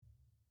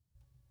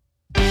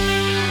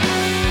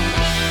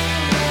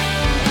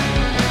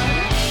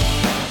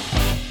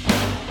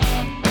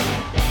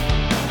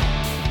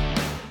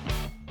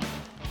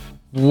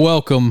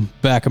Welcome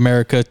back,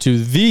 America,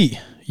 to the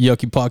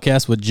Yuckie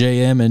Podcast with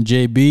JM and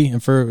JB.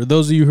 And for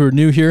those of you who are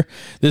new here,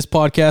 this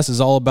podcast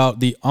is all about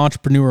the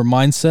entrepreneur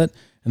mindset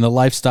and the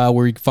lifestyle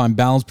where you can find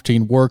balance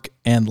between work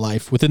and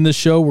life. Within this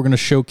show, we're going to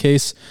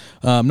showcase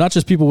not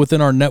just people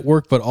within our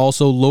network, but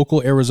also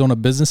local Arizona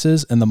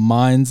businesses and the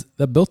minds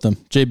that built them.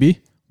 JB,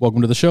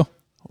 welcome to the show.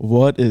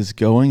 What is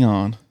going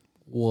on?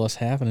 What's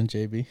happening,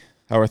 JB?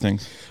 How are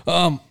things?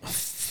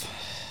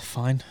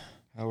 Fine.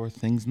 How are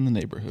things in the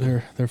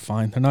neighborhood? They're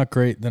fine. They're not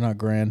great. They're not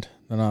grand.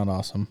 They're not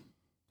awesome.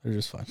 They're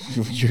just fine.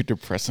 You're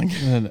depressing.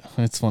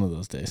 It's one of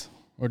those days.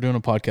 We're doing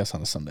a podcast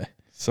on a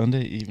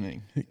Sunday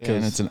evening.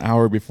 And it's an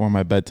hour before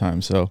my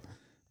bedtime, so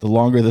the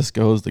longer this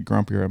goes, the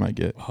grumpier I might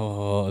get.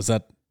 Oh, is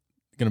that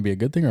going to be a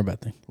good thing or a bad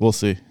thing? We'll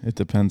see. It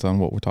depends on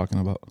what we're talking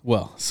about.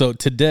 Well, so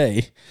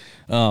today,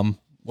 I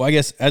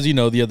guess, as you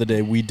know, the other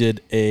day we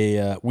did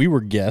we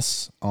were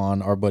guests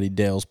on our buddy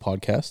Dale's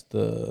podcast,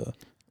 the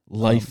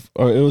it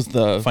was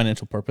the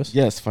Financial Purpose.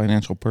 Yes,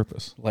 Financial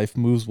Purpose. Life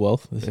Moves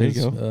Wealth. There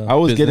you go. I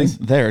was business.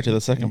 getting there to the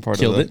second part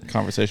of the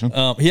conversation.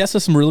 He asked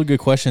us some really good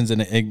questions,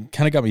 and it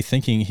kind of got me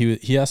thinking.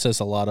 He asked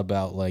us a lot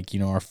about, like,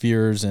 our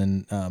fears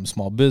and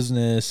small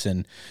business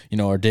and,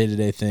 our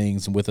day-to-day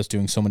things, and with us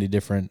doing so many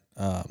different,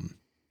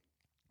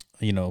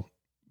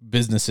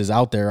 businesses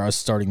out there, us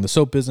starting the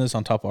soap business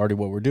on top of already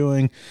what we're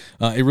doing.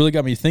 It really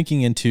got me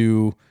thinking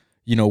into,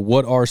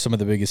 what are some of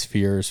the biggest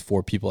fears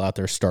for people out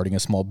there starting a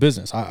small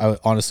business? I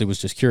honestly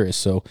was just curious.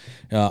 So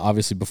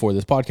obviously before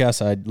this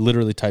podcast, I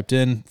literally typed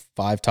in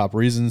 5 top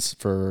reasons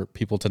for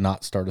people to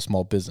not start a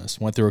small business.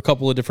 Went through a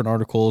couple of different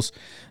articles.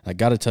 I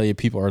got to tell you,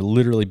 people are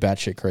literally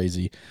batshit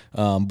crazy.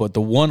 But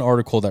the one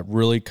article that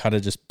really kind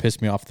of just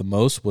pissed me off the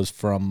most was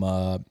from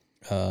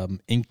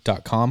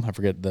Inc.com. I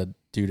forget the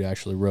dude who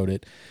actually wrote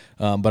it.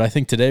 But I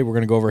think today we're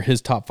going to go over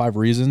his top 5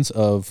 reasons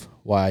of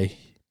why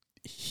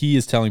he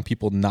is telling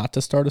people not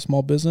to start a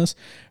small business,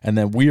 and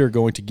then we are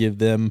going to give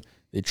them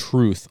the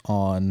truth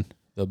on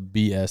the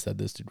BS that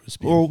this dude was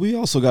speaking. Well, we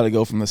also got to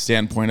go from the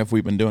standpoint of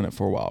we've been doing it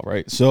for a while,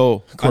 right?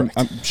 So I'm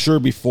sure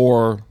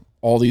before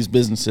all these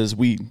businesses,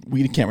 we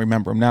can't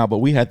remember them now, but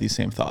we had these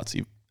same thoughts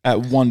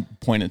at one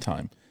point in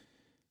time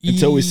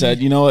until we said,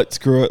 you know what,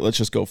 screw it, let's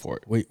just go for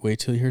it. Wait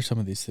till you hear some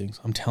of these things.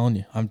 I'm telling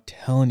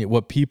you,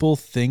 what people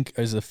think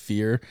is a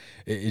fear,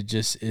 it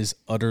just is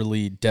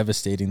utterly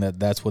devastating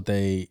that's what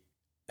they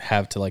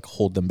have to, like,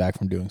 hold them back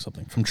from doing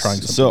something, from trying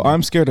something. So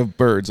I'm scared of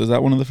birds. Is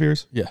that one of the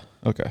fears? Yeah.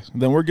 Okay.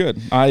 Then we're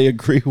good. I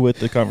agree with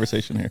the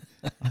conversation here.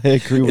 I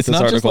agree with this article.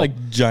 It's not just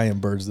like giant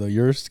birds, though.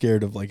 You're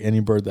scared of, like, any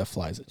bird that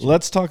flies at you.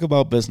 Let's talk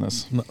about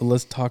business.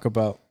 Let's talk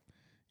about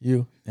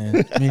you and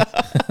me.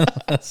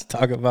 Let's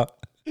talk about...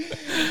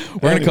 We're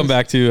going to come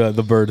back to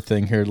the bird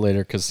thing here later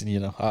because,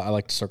 I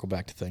like to circle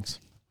back to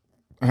things.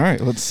 All right.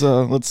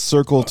 Let's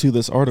circle to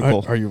this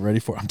article. Are you ready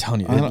for it? I'm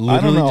telling you, it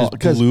literally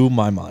just blew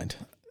my mind.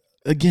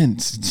 Again,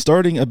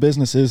 starting a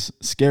business is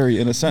scary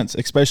in a sense,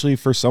 especially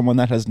for someone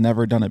that has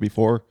never done it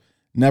before,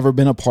 never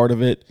been a part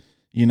of it,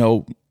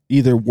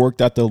 either worked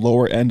at the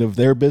lower end of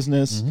their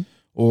business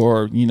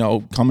or,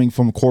 coming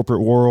from corporate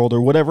world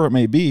or whatever it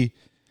may be,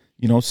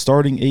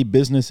 starting a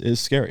business is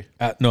scary.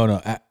 No,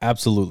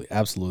 absolutely.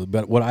 Absolutely.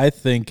 But what I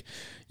think,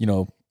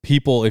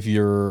 people,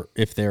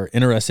 if they're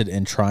interested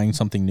in trying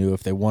something new,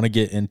 if they want to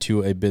get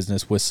into a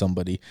business with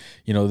somebody,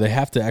 they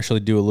have to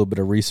actually do a little bit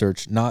of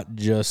research, not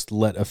just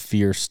let a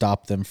fear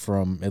stop them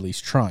from at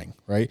least trying,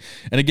 right?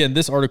 And again,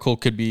 this article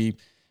could be,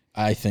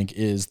 I think,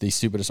 is the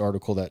stupidest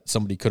article that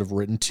somebody could have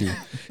written to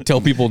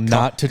tell people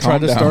not to try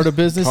to start a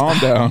business. Calm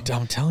down.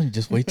 I'm telling you,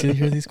 just wait till you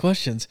hear these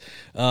questions.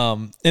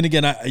 And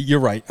again, you're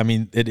right. I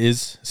mean, it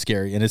is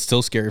scary, and it's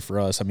still scary for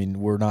us. I mean,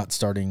 we're not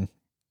starting...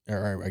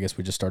 or I guess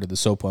we just started the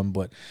soap one,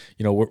 but,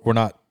 we're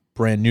not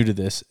brand new to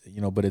this,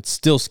 but it's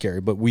still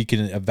scary. But we can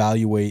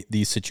evaluate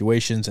these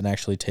situations and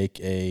actually take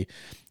a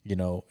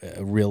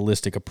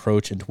realistic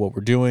approach into what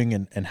we're doing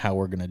and how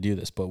we're going to do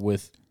this. But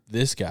with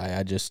this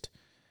guy,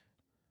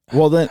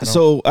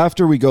 so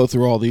after we go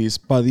through all these,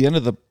 by the end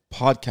of the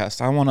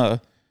podcast, I want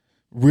to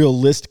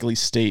realistically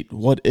state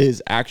what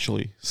is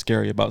actually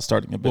scary about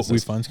starting a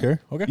business. What we find scary?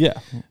 Okay. Yeah.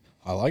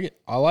 I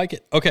like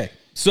it. Okay.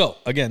 So,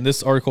 again,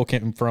 this article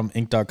came from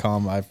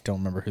Inc.com. I don't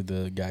remember who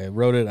the guy who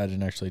wrote it. I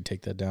didn't actually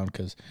take that down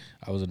because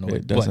I was annoyed.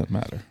 It doesn't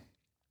matter.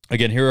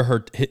 Again, here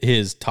are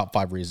his top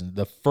 5 reasons.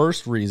 The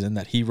first reason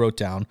that he wrote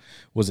down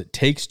was it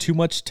takes too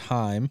much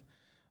time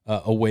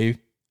away,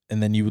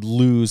 and then you would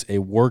lose a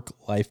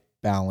work-life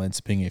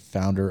balance being a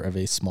founder of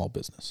a small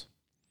business.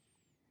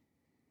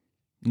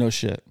 No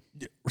shit.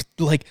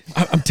 Like,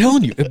 I'm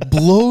telling you, it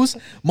blows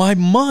my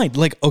mind.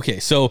 Like, okay,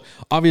 so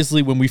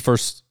obviously when we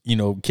first,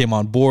 came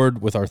on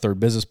board with our third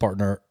business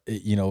partner,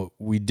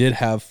 we did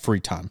have free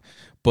time,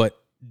 but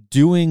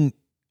doing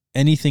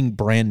anything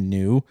brand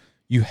new,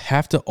 you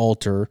have to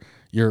alter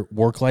your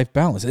work-life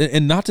balance.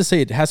 And not to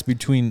say it has to be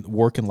between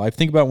work and life.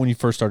 Think about when you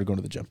first started going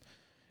to the gym.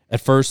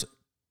 At first,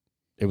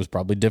 it was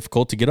probably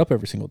difficult to get up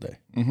every single day.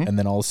 Mm-hmm. And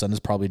then all of a sudden it's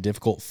probably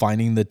difficult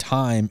finding the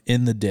time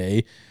in the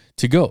day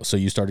to go. So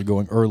you started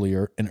going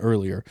earlier and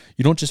earlier.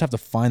 You don't just have to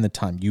find the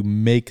time. You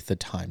make the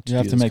time. You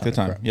have to make the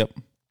time. Yep.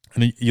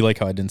 And you like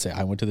how I didn't say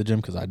I went to the gym,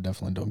 because I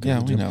definitely don't go to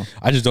the gym. Know.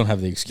 I just don't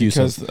have the excuse.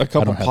 Because a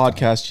couple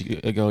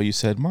podcasts ago, you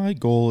said, my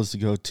goal is to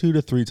go 2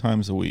 to 3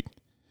 times a week.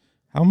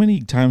 How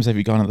many times have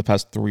you gone in the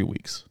past 3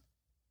 weeks?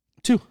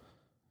 2.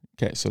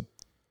 Okay,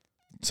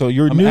 so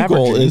your new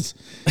goal is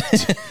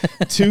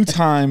 2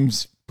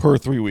 times per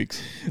 3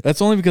 weeks.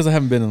 That's only because I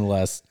haven't been in the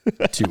last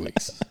 2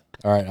 weeks.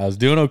 All right, I was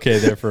doing okay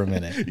there for a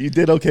minute. You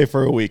did okay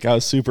for a week. I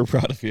was super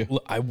proud of you.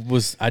 I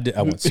went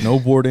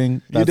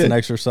snowboarding. That's an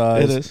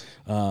exercise. It is.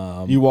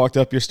 You walked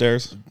up your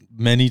stairs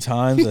many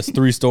times. That's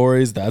 3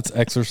 stories. That's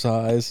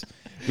exercise.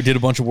 We did a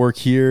bunch of work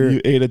here.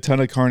 You ate a ton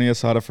of carne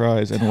asada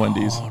fries and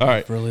Wendy's. All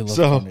right, I really love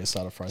carne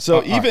asada fries.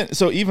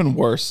 So even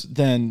worse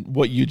than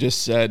what you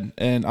just said,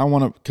 and I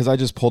want to, because I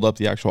just pulled up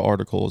the actual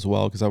article as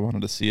well because I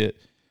wanted to see it.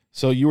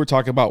 So you were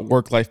talking about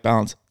work-life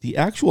balance. The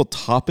actual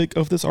topic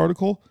of this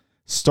article: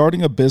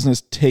 starting a business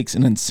takes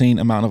an insane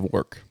amount of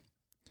work.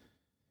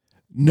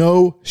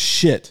 No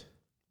shit.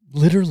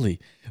 Literally.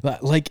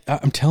 Like,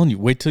 I'm telling you,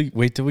 wait till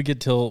we get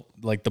till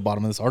like the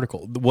bottom of this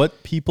article.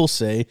 What people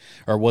say,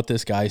 or what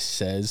this guy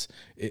says,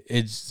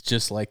 it's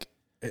just like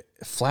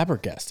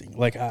flabbergasting.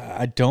 Like,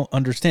 I don't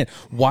understand.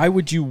 Why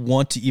would you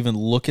want to even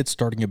look at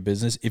starting a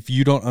business if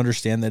you don't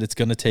understand that it's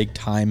going to take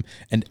time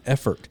and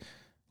effort?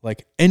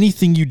 Like,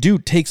 anything you do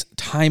takes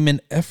time and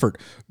effort.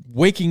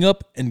 Waking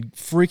up and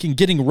freaking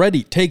getting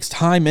ready takes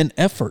time and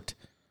effort.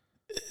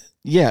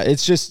 Yeah,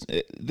 it's just,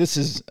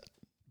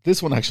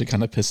 this one actually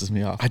kind of pisses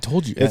me off. I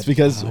told you. It's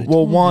because,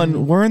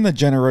 we're in the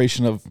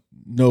generation of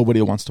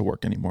nobody wants to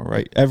work anymore,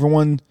 right?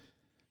 Everyone,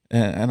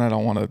 and I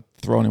don't want to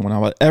throw anyone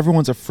out, but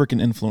everyone's a freaking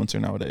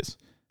influencer nowadays.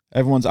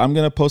 I'm going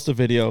to post a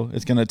video.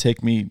 It's going to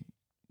take me,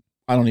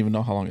 I don't even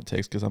know how long it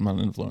takes because I'm not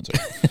an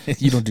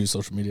influencer. You don't do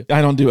social media.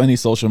 I don't do any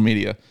social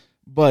media.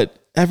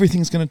 But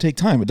everything's going to take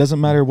time. It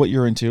doesn't matter what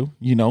you're into.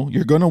 You know,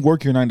 you're going to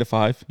work your 9 to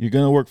 5. You're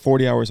going to work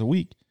 40 hours a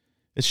week.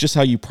 It's just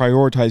how you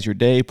prioritize your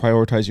day,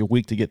 prioritize your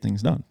week to get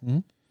things done. Mm-hmm.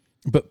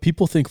 But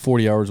people think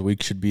 40 hours a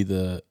week should be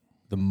the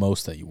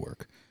most that you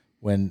work,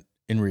 when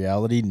in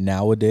reality,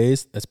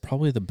 nowadays, that's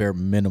probably the bare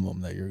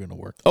minimum that you're going to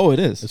work. Oh, it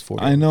is. It's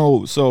 40 I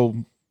know.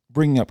 So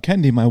bringing up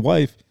Kendi, my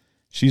wife,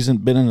 she's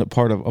been in a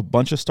part of a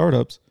bunch of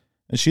startups,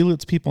 and she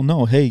lets people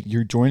know, hey,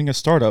 you're joining a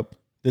startup.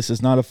 This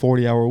is not a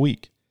 40-hour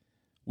week.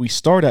 We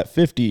start at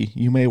 50.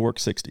 You may work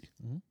 60.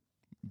 Mm-hmm.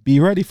 Be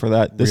ready for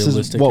that. This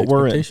is what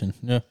we're in.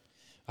 Yeah.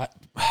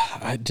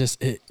 I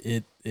just,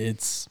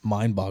 it's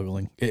mind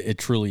boggling. It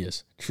truly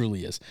is.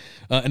 Truly is.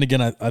 And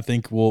again, I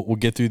think we'll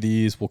get through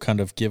these. We'll kind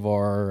of give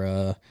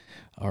our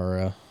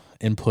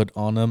input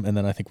on them. And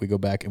then I think we go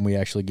back and we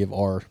actually give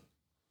our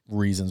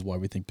reasons why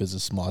we think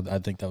business is small. I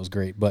think that was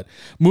great. But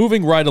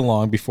moving right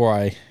along, before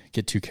I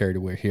get too carried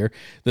away here,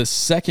 the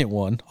second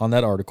one on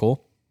that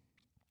article: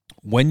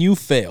 when you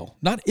fail,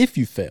 not if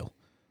you fail,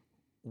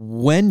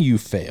 when you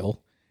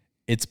fail,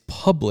 it's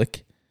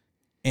public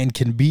and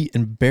can be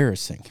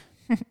embarrassing.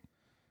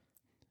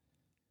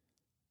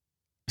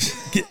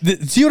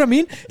 See what I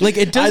mean? Like,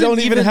 it doesn't. I don't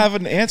even have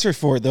an answer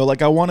for it though.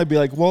 Like, I want to be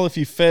like, well, if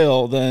you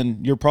fail, then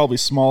you're probably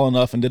small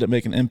enough and didn't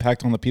make an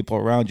impact on the people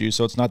around you,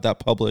 so it's not that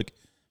public.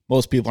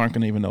 Most people aren't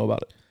going to even know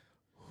about it.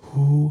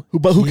 Who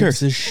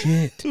cares? A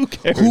shit. Who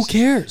cares? Who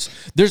cares?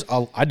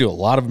 I do a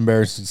lot of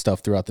embarrassing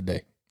stuff throughout the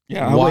day.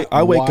 Yeah,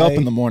 I wake up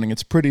in the morning.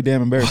 It's pretty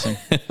damn embarrassing.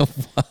 Oh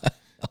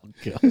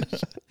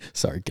gosh.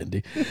 Sorry,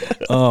 Kendi.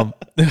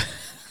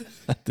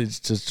 It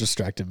just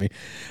distracted me.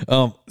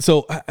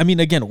 So, I mean,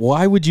 again,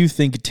 why would you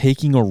think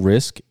taking a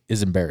risk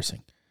is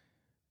embarrassing?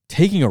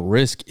 Taking a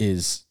risk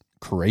is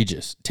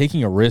courageous.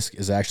 Taking a risk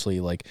is actually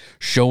like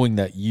showing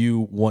that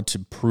you want to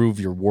prove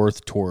your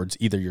worth towards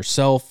either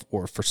yourself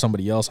or for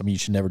somebody else. I mean, you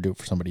should never do it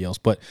for somebody else,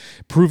 but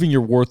proving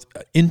your worth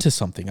into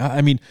something.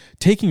 I mean,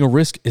 taking a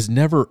risk is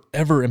never,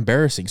 ever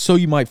embarrassing. So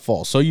you might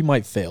fall. So you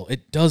might fail.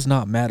 It does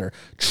not matter.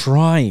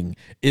 Trying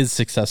is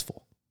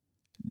successful.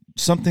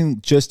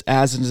 Something just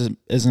as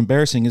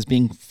embarrassing as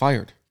being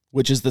fired,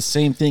 which is the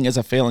same thing as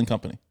a failing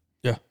company.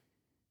 Yeah.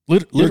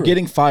 You're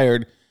getting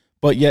fired,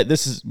 but yet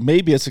this is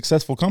maybe a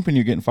successful company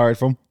you're getting fired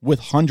from with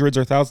hundreds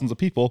or thousands of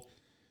people.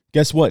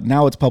 Guess what?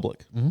 Now it's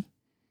public. Mm-hmm.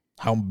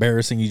 How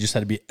embarrassing. You just had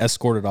to be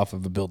escorted off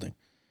of a building.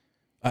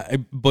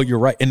 But you're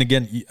right. And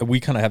again, we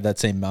kind of have that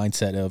same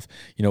mindset of,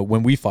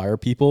 when we fire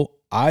people,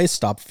 I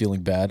stopped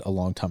feeling bad a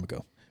long time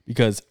ago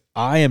because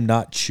I am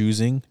not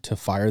choosing to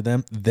fire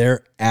them.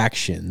 Their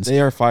actions,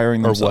 they are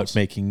firing themselves, are what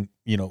making,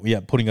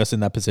 putting us in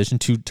that position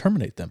to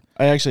terminate them.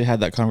 I actually had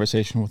that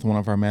conversation with one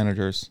of our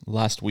managers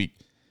last week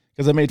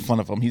because I made fun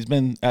of him. He's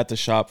been at the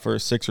shop for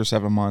 6 or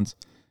 7 months.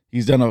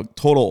 He's done a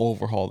total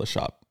overhaul of the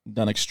shop,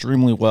 done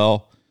extremely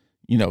well,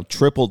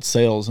 tripled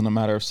sales in a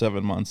matter of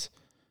 7 months.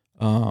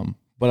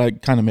 But I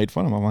kind of made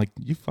fun of him. I'm like,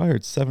 you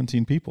fired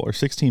 17 people or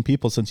 16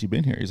 people since you've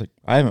been here. He's like,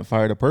 I haven't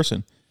fired a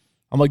person.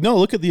 I'm like, no,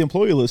 look at the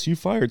employee list. You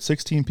fired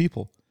 16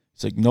 people.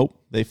 He's like, nope,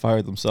 they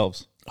fired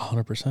themselves.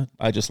 100%.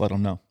 I just let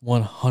them know.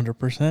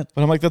 100%.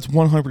 But I'm like, that's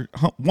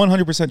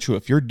 100% true.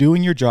 If you're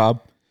doing your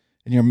job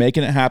and you're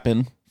making it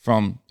happen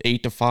from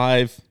 8 to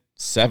 5,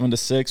 7 to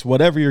 6,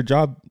 whatever your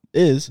job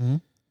is, mm-hmm.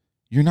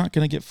 you're not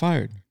going to get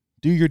fired.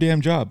 Do your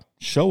damn job.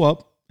 Show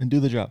up and do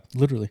the job.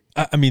 Literally.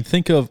 I mean,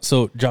 think of,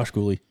 so Josh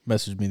Gooley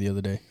messaged me the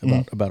other day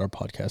about our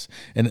podcast,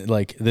 and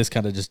like this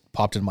kind of just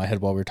popped in my head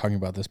while we were talking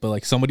about this, but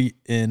like somebody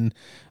in,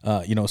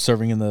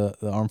 serving in the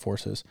armed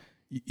forces,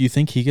 you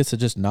think he gets to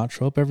just not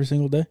show up every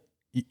single day?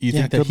 You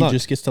think that he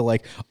just gets to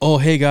like, oh,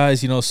 hey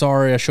guys,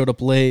 sorry I showed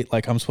up late.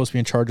 Like I'm supposed to be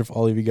in charge of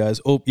all of you guys.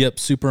 Oh, yep.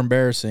 Super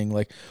embarrassing.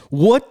 Like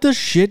what the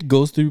shit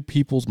goes through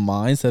people's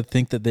minds that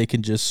think that they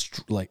can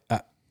just like,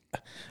 I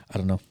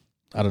don't know.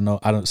 I don't know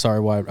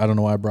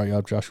why I brought you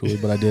up, Josh Hooley,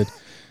 but I did.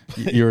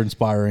 You're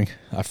inspiring.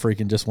 I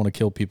freaking just want to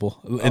kill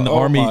people. In the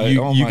Army,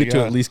 you get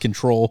to at least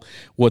control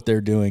what they're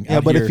doing.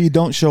 Yeah, but if you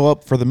don't show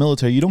up for the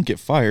military, you don't get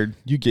fired.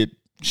 You get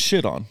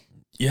shit on.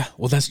 Yeah,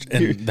 well, that's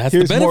the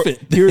benefit.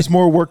 Here's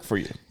more work for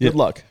you. Good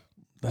luck.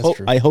 That's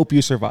true. I hope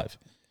you survive.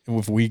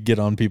 If we get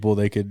on people,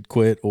 they could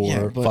quit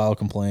or file a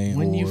complaint.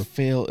 When you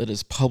fail, it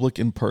is public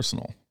and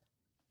personal.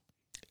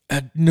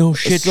 No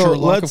shit, so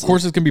Sherlock. Of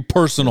course it's going to be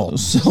personal.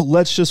 So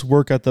let's just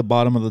work at the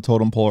bottom of the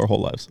totem pole our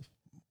whole lives.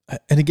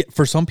 And again,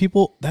 for some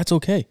people, that's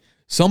okay.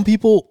 Some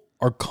people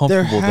are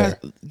comfortable there.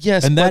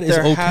 Yes, and that is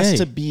okay. There has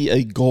to be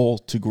a goal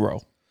to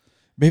grow.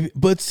 Maybe,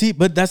 but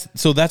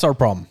that's our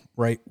problem,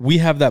 right? We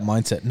have that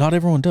mindset. Not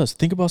everyone does.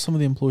 Think about some of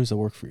the employees that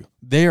work for you.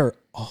 They are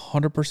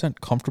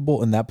 100%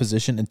 comfortable in that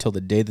position until the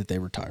day that they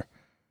retire.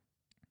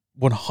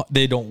 When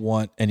they don't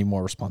want any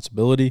more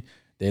responsibility.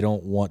 They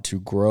don't want to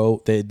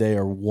grow. They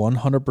are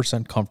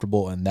 100%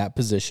 comfortable in that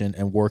position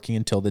and working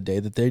until the day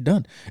that they're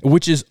done,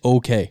 which is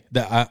okay.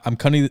 That I'm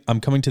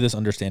coming to this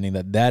understanding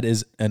that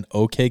is an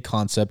okay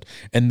concept,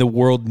 and the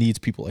world needs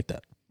people like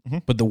that. Mm-hmm.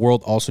 But the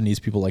world also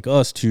needs people like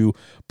us to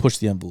push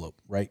the envelope,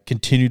 right?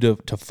 Continue to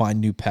find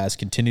new paths,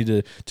 continue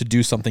to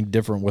do something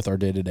different with our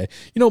day to day.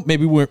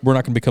 Maybe we're not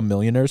going to become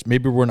millionaires.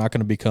 Maybe we're not going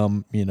to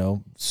become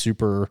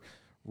super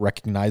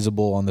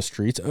recognizable on the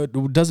streets.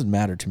 It doesn't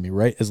matter to me,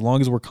 right? As long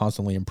as we're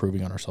constantly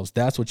improving on ourselves,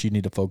 that's what you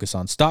need to focus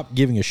on. Stop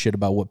giving a shit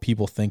about what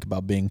people think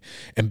about being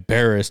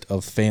embarrassed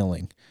of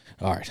failing.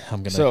 All right,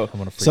 I'm gonna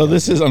freak so out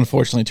this is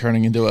unfortunately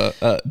turning into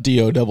a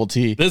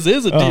DO-double-T. This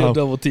is a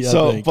DO-double-T.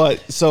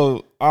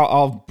 So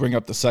I'll bring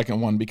up the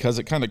second one because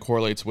it kind of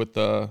correlates with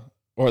the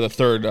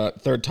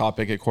third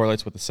topic. It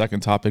correlates with the second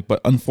topic, but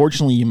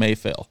unfortunately, you may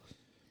fail.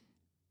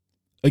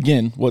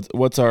 Again,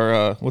 what's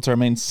our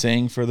main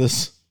saying for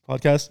this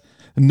podcast?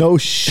 No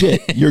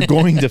shit, you're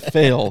going to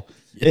fail.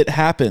 It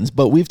happens,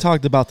 but we've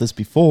talked about this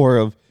before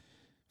of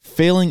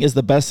failing is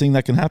the best thing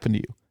that can happen to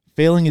you.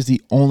 Failing is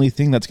the only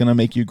thing that's going to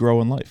make you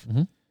grow in life.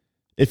 Mm-hmm.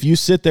 If you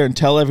sit there and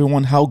tell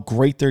everyone how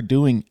great they're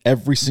doing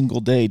every single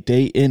day,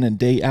 day in and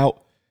day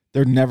out,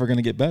 they're never going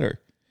to get better.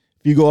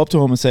 If you go up to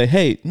them and say,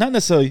 hey, not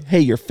necessarily,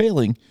 hey, you're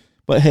failing,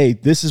 but hey,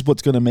 this is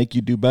what's going to make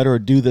you do better or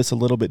do this a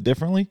little bit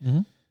differently,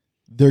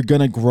 they're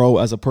going to grow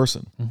as a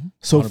person. Mm-hmm.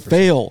 So 100%.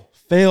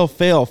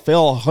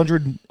 Fail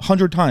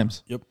 100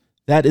 times. Yep.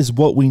 That is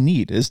what we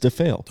need, is to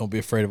fail. Don't be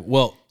afraid of it.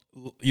 Well,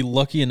 you're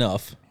lucky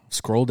enough.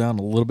 Scroll down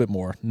a little bit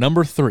more.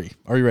 Number 3.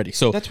 Are you ready?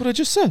 So that's what I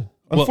just said.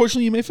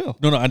 Unfortunately, you may fail.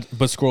 No,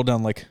 but scroll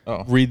down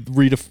read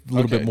a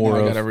little bit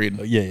more. I gotta read.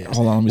 Yeah.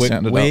 Hold on, let me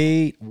stand it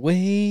up.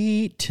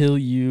 Wait till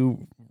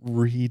you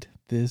read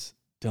this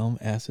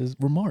dumbass's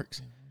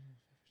remarks.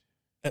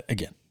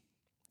 Again,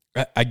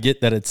 I get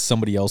that it's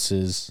somebody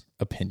else's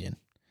opinion.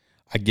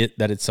 I get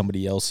that it's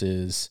somebody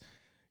else's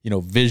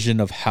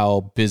vision of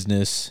how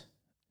business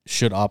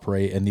should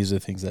operate, and these are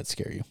the things that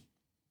scare you,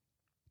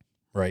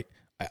 right?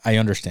 I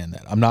understand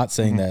that. I'm not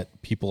saying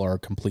that people are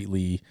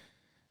completely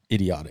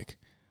idiotic,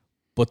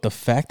 but the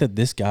fact that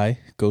this guy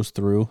goes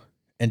through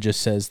and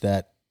just says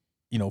that,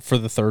 for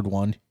the third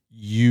one,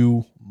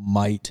 you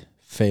might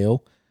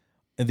fail,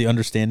 and the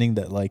understanding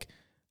that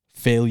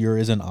failure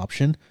is an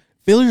option.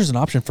 Failure is an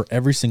option for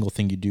every single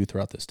thing you do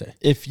throughout this day.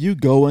 If you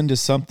go into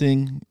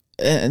something,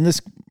 and this,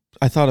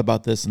 I thought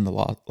about this in the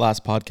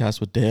last podcast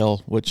with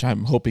Dale, which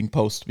I'm hoping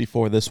post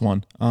before this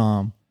one.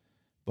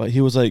 But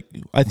he was like,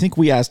 I think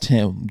we asked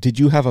him, did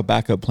you have a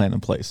backup plan in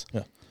place?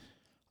 Yeah.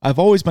 I've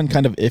always been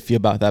kind of iffy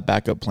about that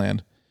backup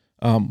plan.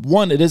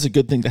 One, it is a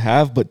good thing to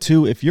have, but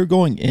two, if you're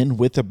going in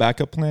with a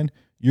backup plan,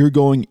 you're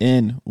going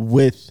in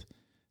with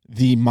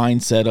the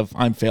mindset of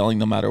I'm failing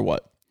no matter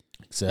what.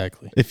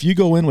 Exactly. If you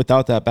go in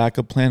without that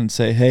backup plan and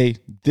say, hey,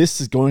 this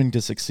is going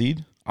to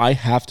succeed, I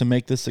have to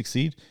make this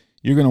succeed,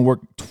 you're going to work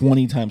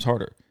 20 times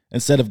harder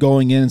instead of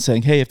going in and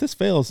saying, hey, if this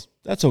fails,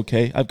 that's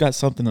okay. I've got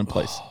something in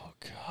place. Oh,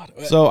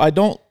 God. So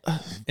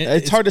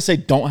it's hard to say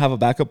don't have a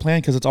backup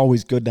plan because it's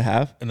always good to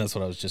have. And that's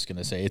what I was just going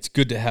to say. It's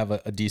good to have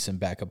a decent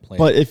backup plan.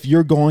 But if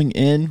you're going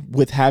in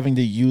with having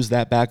to use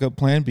that backup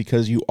plan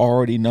because you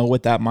already know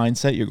with that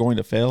mindset you're going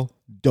to fail,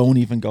 don't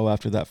even go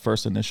after that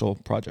first initial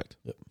project.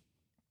 Yep.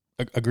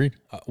 Agreed.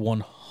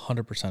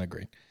 100%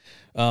 agreed.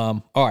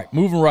 All right,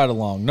 moving right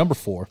along. Number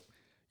 4,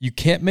 you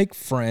can't make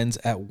friends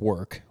at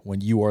work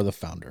when you are the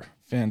founder.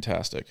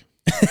 Fantastic.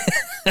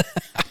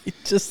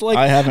 Just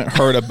I haven't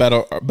heard a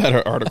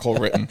better article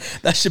written.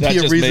 That should be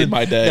a reason. Made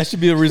my day. That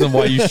should be a reason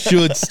why you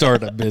should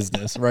start a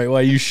business, right?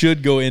 Why you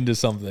should go into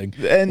something.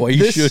 And why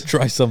you should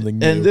try something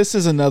new. And this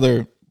is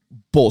another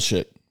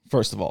bullshit.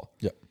 First of all,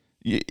 yep.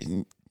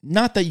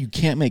 not that you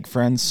can't make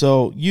friends.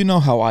 So you know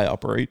how I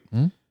operate.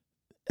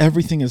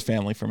 Everything is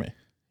family for me.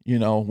 You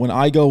know, when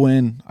I go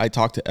in, I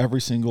talk to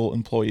every single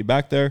employee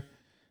back there.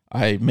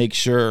 I make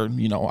sure,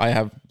 you know, I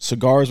have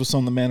cigars with some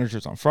of the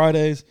managers on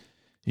Fridays.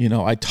 You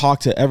know, I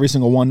talk to every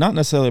single one, not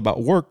necessarily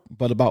about work,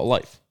 but about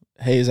life.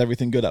 Hey, is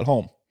everything good at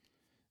home?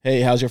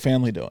 Hey, how's your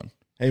family doing?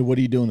 Hey, what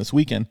are you doing this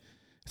weekend?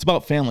 It's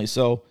about family.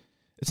 So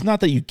it's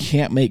not that you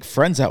can't make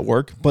friends at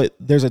work, but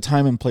there's a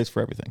time and place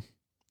for everything.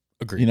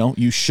 Agreed. You know,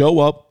 you show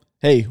up,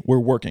 hey, we're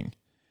working.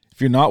 If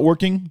you're not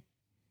working,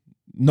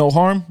 no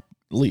harm,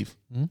 leave.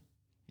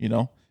 You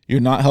know, you're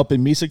not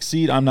helping me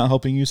succeed. I'm not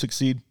helping you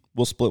succeed.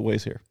 We'll split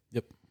ways here.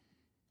 Yep.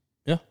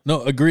 Yeah.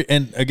 No, agree.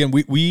 And again,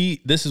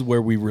 we this is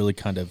where we really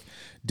kind of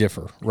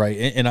differ, right?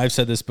 And I've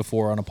said this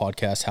before on a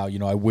podcast, how, you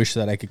know, I wish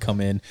that I could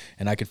come in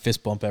and I could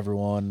fist bump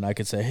everyone and I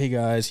could say, hey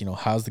guys, you know,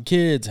 how's the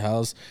kids?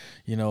 How's,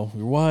 you know,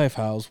 your wife?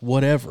 How's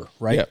whatever,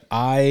 right?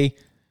 Yeah.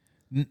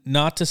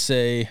 Not to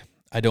say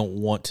I don't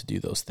want to do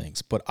those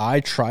things, but I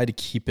try to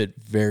keep it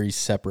very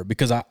separate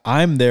because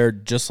I'm there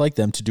just like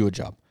them to do a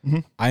job.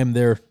 I am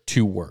there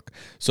to work.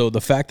 So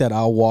the fact that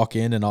I'll walk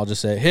in and I'll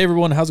just say, hey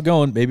everyone, how's it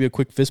going? Maybe a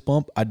quick fist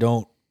bump. I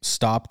don't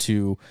stop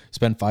to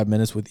spend 5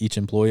 minutes with each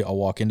employee. I'll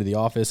walk into the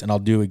office and I'll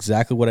do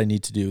exactly what I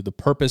need to do. The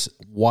purpose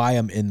why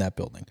I'm in that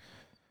building,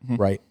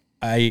 right?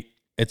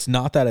 It's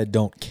not that I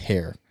don't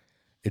care.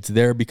 It's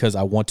there because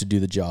I want to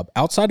do the job.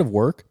 Outside of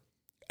work,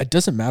 it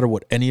doesn't matter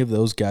what any of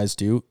those guys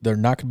do. They're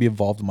not going to be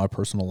involved in my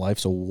personal life.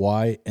 So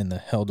why in the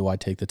hell do I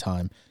take the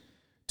time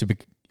to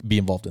be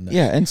involved in this?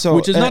 Yeah, and so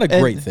which is not a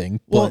great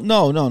thing. Well,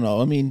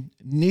 no. I mean,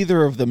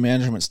 neither of the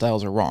management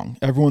styles are wrong.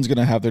 Everyone's going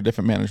to have their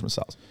different management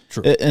styles.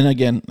 True. And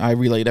again, I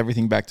relate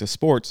everything back to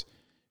sports.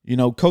 You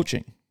know,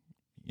 coaching.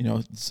 You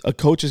know, a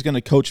coach is going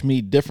to coach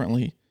me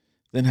differently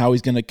than how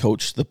he's going to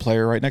coach the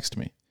player right next to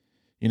me.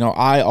 You know,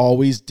 I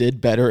always did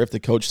better if the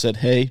coach said,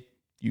 "Hey,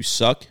 you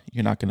suck.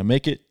 You're not going to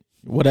make it."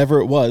 Whatever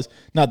it was,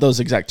 not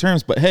those exact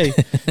terms, but hey,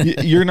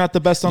 you're not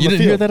the best on the field. You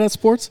didn't hear that at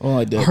sports? Oh,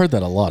 I did. I heard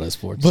that a lot at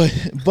sports.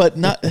 But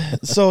not.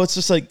 So it's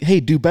just like, hey,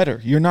 do better.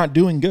 You're not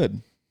doing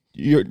good.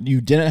 You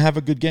didn't have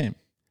a good game.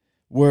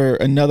 Where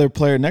another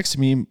player next to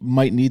me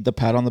might need the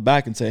pat on the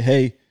back and say,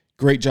 hey,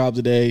 great job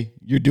today.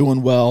 You're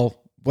doing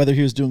well, whether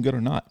he was doing good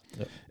or not.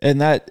 Yep. And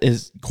that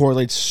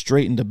correlates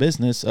straight into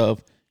business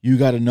of you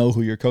got to know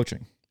who you're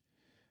coaching.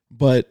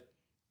 But,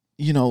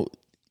 you know,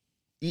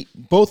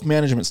 both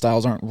management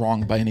styles aren't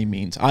wrong by any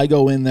means. I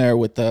go in there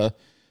with the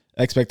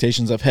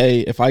expectations of, hey,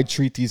 if I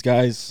treat these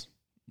guys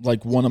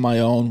like one of my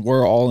own,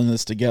 we're all in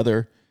this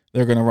together,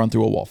 they're going to run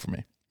through a wall for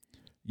me.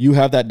 You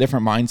have that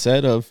different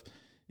mindset of,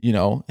 you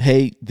know,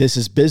 hey, this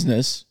is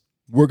business.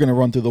 We're going to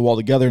run through the wall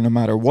together no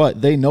matter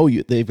what. They know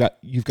you've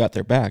got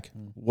their back,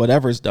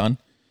 whatever's done.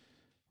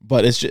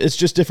 But it's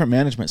just different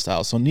management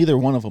styles. So neither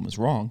one of them is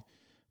wrong.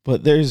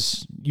 But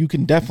you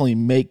can definitely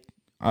make,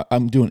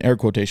 I'm doing air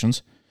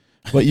quotations,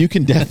 but you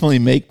can definitely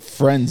make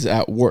friends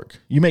at work.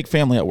 You make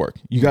family at work.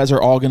 You guys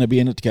are all going to be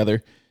in it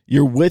together.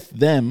 You're with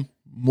them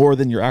more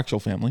than your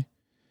actual family.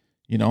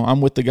 You know,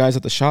 I'm with the guys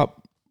at the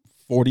shop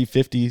 40,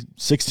 50,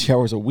 60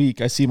 hours a week.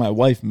 I see my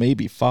wife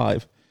maybe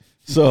 5.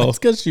 So it's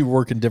because you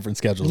work in different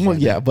schedules. Well,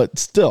 yeah, but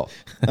still,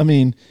 I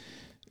mean,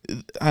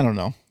 I don't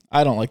know.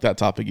 I don't like that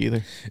topic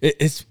either.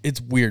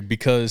 It's weird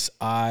because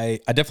I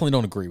definitely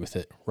don't agree with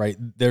it, right?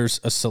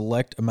 There's a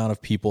select amount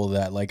of people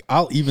that, like,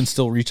 I'll even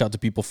still reach out to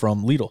people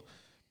from Lidl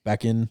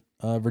back in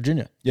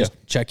Virginia. Yeah.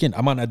 Just check in.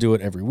 I might not do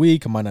it every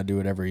week. I might not do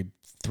it every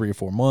 3 or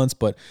 4 months,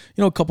 but,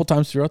 you know, a couple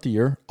times throughout the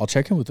year, I'll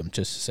check in with them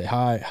just to say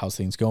hi, how's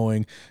things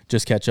going,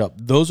 just catch up.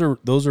 Those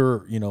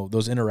are, you know,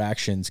 those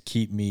interactions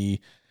keep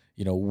me,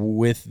 you know,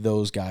 with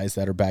those guys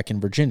that are back in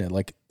Virginia.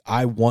 Like,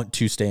 I want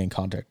to stay in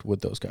contact with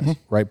those guys,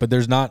 right? But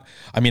there's not,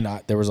 I mean,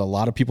 there was a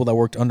lot of people that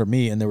worked under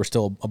me and there were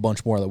still a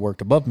bunch more that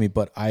worked above me,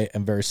 but I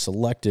am very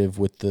selective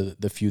with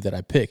the few that I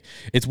pick.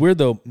 It's weird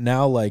though,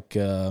 now, like,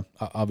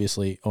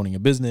 obviously owning a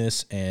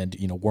business and,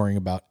 you know, worrying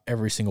about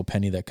every single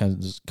penny that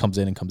comes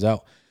in and comes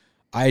out,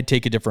 I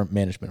take a different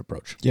management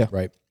approach. Yeah.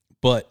 Right.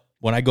 But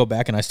when I go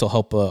back and I still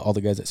help all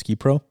the guys at Ski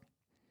Pro,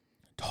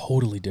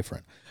 totally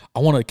different. I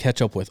want to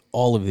catch up with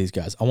all of these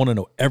guys. I want to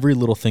know every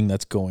little thing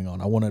that's going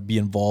on. I want to be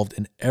involved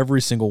in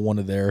every single one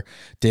of their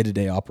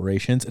day-to-day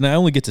operations. And I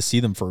only get to see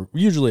them for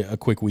usually a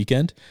quick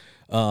weekend.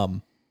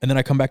 And then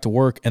I come back to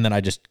work and then I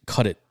just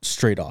cut it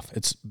straight off.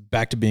 It's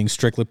back to being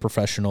strictly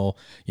professional.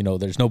 You know,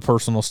 there's no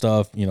personal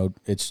stuff. You know,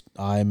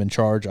 I'm in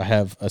charge. I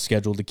have a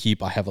schedule to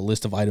keep. I have a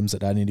list of items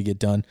that I need to get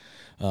done.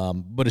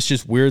 But it's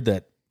just weird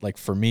that, like,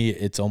 for me,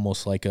 it's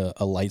almost like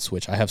a light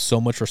switch. I have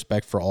so much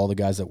respect for all the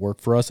guys that work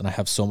for us, and I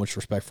have so much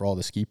respect for all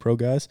the Ski Pro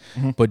guys.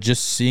 But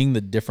just seeing the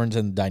difference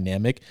in the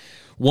dynamic,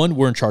 one,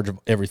 we're in charge of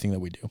everything that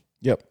we do.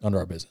 Yep. Under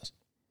our business.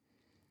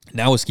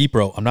 Now with Ski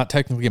Pro, I'm not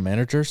technically a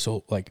manager,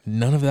 so, like,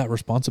 none of that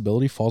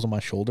responsibility falls on my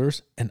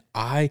shoulders. And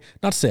not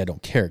to say I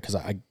don't care, because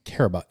I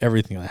care about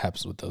everything that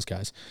happens with those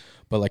guys,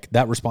 but, like,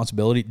 that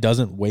responsibility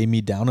doesn't weigh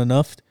me down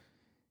enough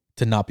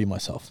to not be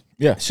myself.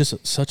 Yeah. It's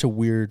just such a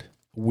weird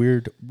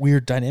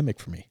dynamic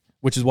for me,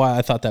 which is why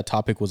I thought that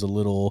topic was a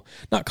little,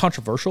 not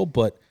controversial,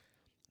 but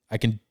I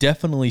can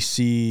definitely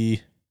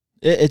see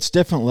it's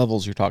different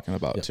levels you're talking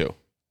about Yep. too.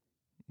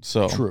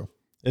 So true.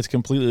 it's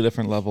completely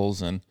different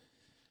levels, and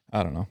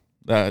I don't know.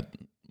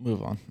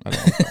 Move on. I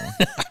don't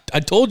know. I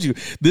told you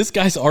this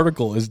guy's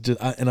article is just,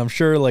 and I'm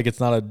sure like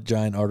it's not a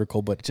giant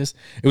article, but it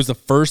was the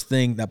first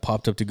thing that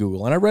popped up to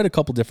Google. And I read a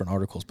couple different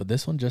articles, but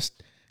this one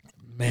just,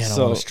 man, I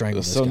want to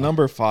strangle this guy.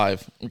 number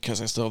 5,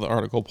 because I still have the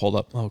article pulled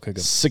up. Oh, okay,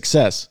 good.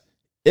 Success,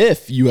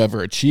 if you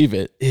ever achieve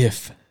it,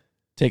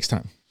 takes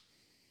time.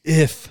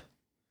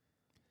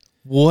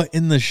 What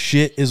in the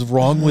shit is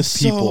wrong with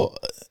people?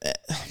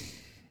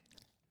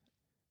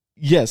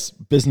 Yes,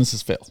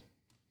 businesses fail.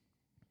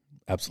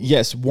 Absolutely.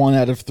 Yes, 1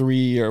 out of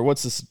 3, or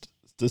what's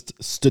the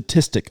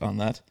statistic on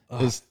that?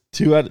 Is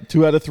 2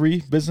 out of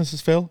 3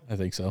 businesses fail? I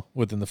think so.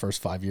 Within the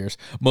first 5 years,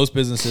 most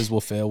businesses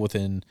will fail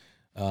within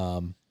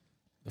the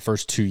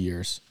first 2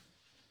 years,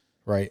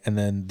 right? And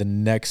then the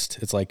next,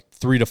 it's like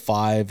 3 to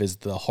 5 is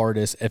the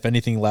hardest. If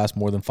anything lasts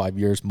more than 5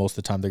 years, most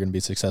of the time they're going to be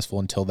successful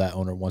until that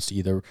owner wants to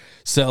either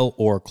sell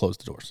or close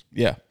the doors.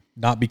 Yeah.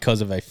 Not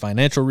because of a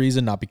financial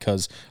reason, not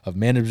because of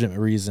management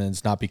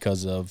reasons, not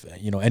because of,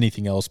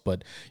 anything else,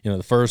 but,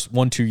 the first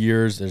 1-2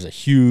 years, there's a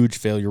huge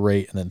failure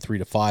rate. And then 3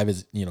 to 5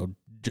 is,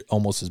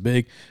 almost as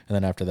big. And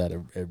then after that,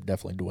 it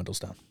definitely dwindles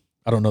down.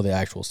 I don't know the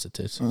actual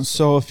statistics.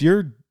 So if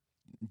you're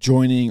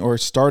joining or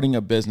starting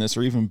a business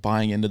or even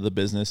buying into the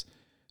business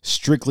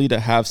strictly to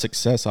have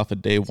success off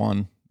of day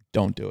one,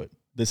 don't do it.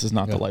 This is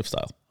not the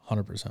lifestyle.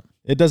 100%.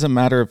 It doesn't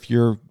matter if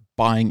you're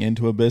buying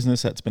into a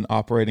business that's been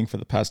operating for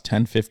the past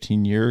 10,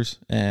 15 years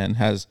and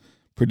has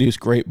produced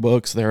great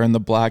books. They're in the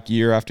black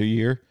year after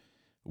year.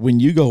 When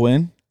you go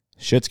in,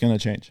 shit's going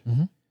to change.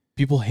 Mm-hmm.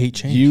 People hate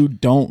change. You're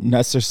not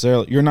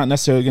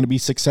necessarily going to be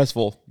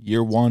successful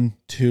year 1,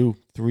 2,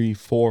 3,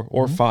 4,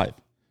 or 5.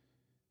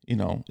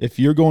 If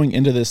you're going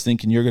into this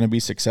thinking you're going to be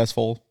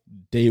successful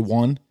day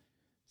one,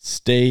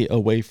 stay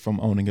away from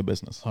owning a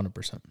business.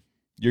 100%.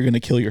 You're going to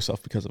kill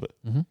yourself because of it.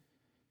 Mm-hmm.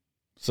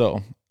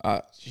 So,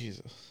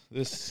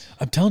 Jesus,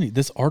 I'm telling you,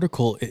 this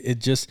article,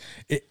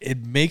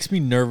 it makes me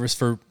nervous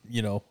for,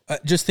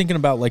 just thinking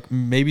about like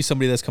maybe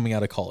somebody that's coming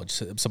out of college.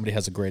 Somebody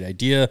has a great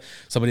idea,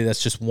 somebody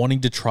that's just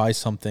wanting to try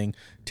something,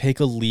 take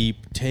a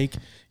leap, take,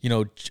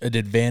 an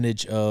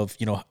advantage of,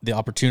 the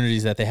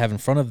opportunities that they have in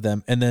front of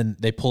them. And then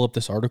they pull up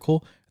this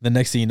article. The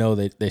next thing you know,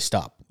 they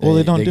stop.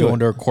 They go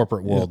into a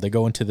corporate world. Yeah. They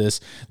go into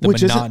this,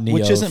 monotony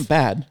which isn't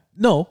bad.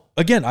 No,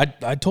 again,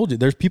 I told you,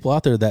 there's people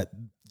out there that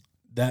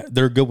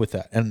they're good with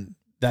that. And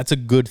that's a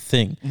good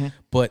thing. Mm-hmm.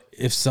 But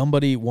if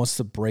somebody wants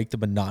to break the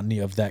monotony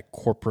of that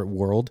corporate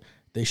world,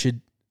 they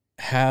should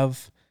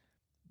have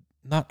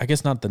not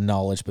the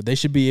knowledge, but they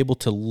should be able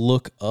to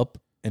look up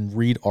and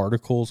read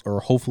articles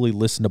or hopefully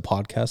listen to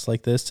podcasts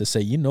like this to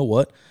say, you know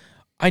what?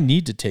 I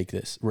need to take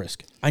this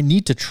risk. I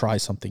need to try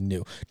something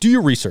new. Do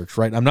your research,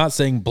 right? I'm not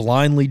saying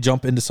blindly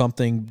jump into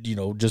something,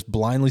 just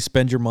blindly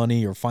spend your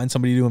money or find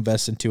somebody to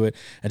invest into it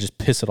and just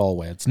piss it all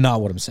away. It's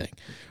not what I'm saying.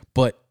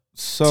 But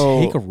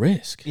take a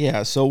risk.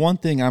 Yeah. So one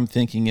thing I'm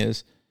thinking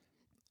is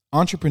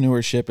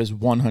entrepreneurship is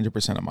 100%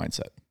 a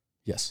mindset.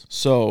 Yes.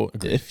 So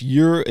if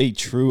you're a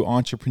true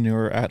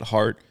entrepreneur at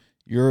heart,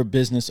 you're a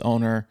business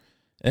owner,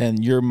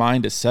 and your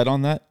mind is set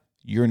on that,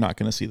 you're not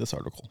going to see this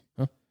article.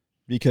 Huh?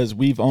 Because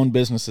we've owned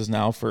businesses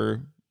now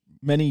for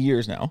many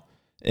years now,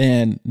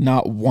 and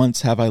not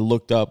once have I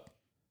looked up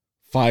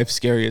 5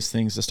 scariest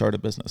things to start a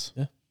business.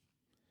 Yeah.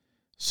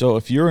 So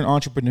if you're an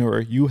entrepreneur,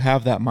 you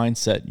have that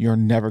mindset, you're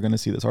never going to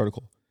see this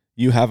article.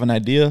 You have an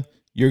idea,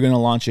 you're going to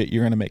launch it,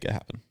 you're going to make it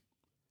happen.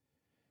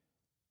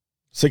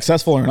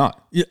 Successful or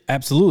not. Yeah,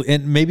 absolutely.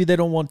 And maybe they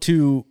don't want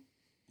to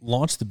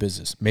launch the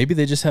business. Maybe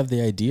they just have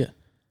the idea.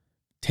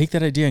 Take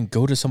that idea and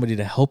go to somebody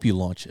to help you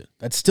launch it.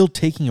 That's still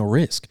taking a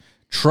risk.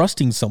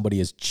 Trusting somebody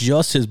is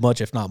just as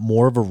much, if not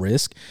more of a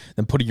risk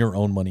than putting your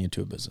own money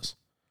into a business.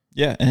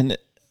 Yeah. And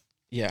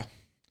yeah.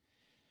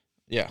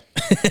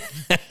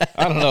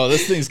 I don't know.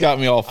 This thing's got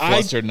me all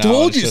flustered now. I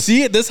told you.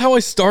 See, this is how I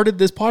started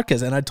this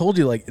podcast. And I told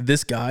you, like,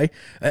 this guy,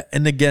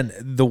 and again,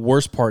 the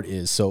worst part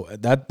is, so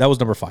that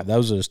was number 5. That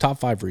was his top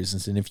 5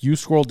 reasons. And if you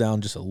scroll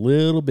down just a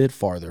little bit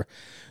farther,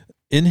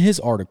 in his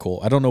article,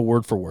 I don't know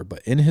word for word,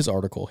 but in his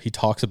article, he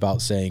talks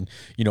about saying,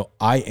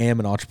 I am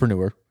an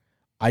entrepreneur.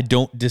 I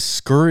don't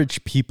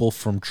discourage people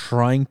from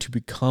trying to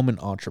become an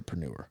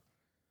entrepreneur.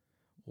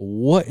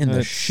 What in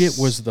the shit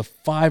was the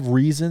 5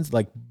 reasons?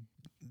 Like,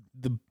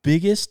 the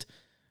biggest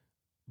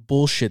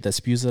bullshit that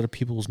spews out of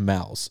people's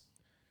mouths.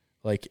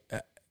 Like,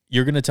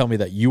 you're going to tell me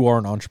that you are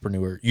an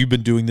entrepreneur. You've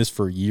been doing this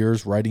for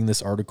years, writing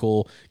this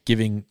article,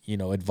 giving,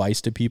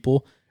 advice to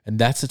people. And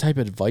that's the type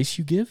of advice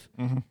you give?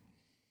 Mm-hmm.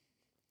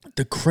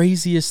 The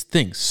craziest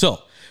thing. So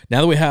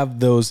now that we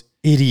have those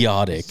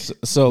idiotic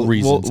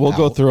reasons, we'll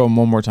go through them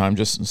one more time,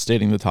 just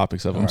stating the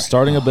topics of them. Right.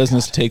 Starting a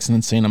business takes an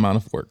insane amount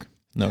of work.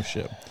 No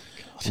shit.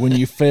 When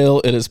you fail,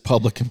 it is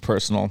public and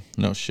personal.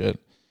 No shit.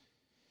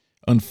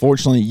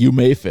 Unfortunately, you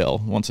may fail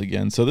once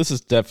again. So this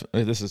is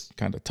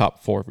kind of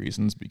top 4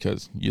 reasons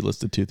because you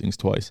listed 2 things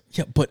twice.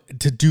 Yeah, but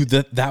to do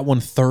that one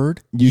third,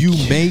 you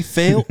may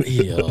fail.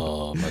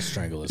 I'm gonna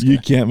strangle this guy. You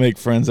can't make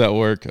friends at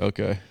work.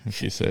 Okay,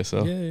 if you say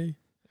so. Yay.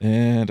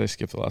 And I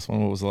skipped the last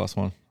one. What was the last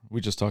one? We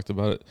just talked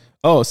about it.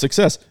 Oh,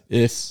 success.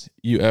 If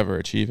you ever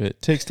achieve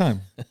it, takes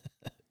time.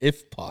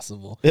 If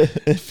possible.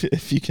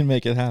 If you can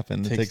make it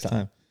happen, it takes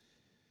time.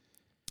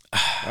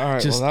 All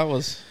right. Well, that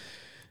was...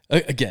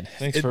 Again,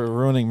 thanks for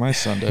ruining my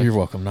Sunday. You're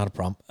welcome. Not a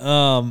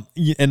problem.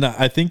 And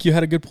I think you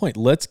had a good point.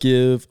 Let's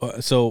give.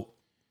 So,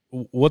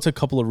 what's a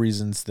couple of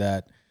reasons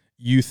that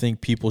you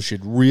think people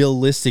should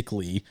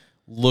realistically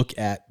look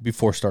at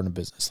before starting a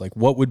business? Like,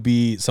 what would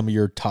be some of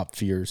your top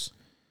fears?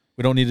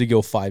 We don't need to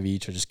go 5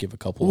 each, or just give a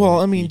couple. Well,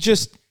 I mean,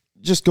 just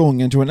going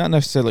into it, not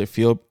necessarily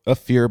a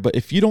fear, but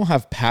if you don't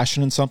have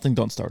passion in something,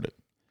 don't start it.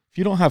 If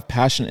you don't have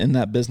passion in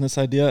that business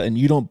idea and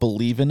you don't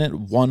believe in it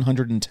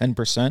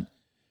 110%.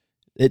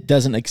 It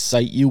doesn't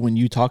excite you when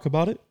you talk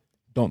about it,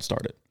 don't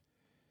start it.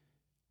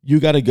 You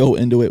got to go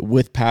into it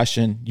with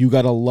passion. You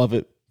got to love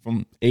it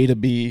from A to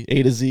B,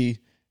 A to Z,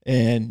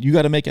 and you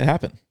got to make it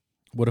happen.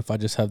 What if I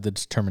just have the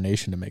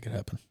determination to make it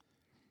happen?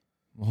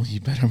 Well,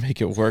 you better make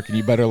it work, and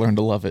you better learn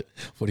to love it.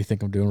 What do you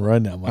think I'm doing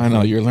right now, Mike? I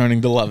know, you're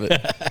learning to love it.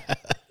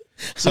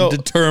 So, I'm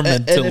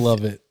determined to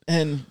love it.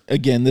 And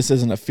again, this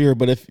isn't a fear,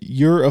 but if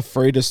you're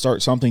afraid to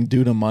start something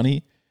due to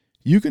money,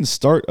 you can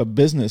start a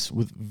business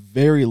with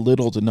very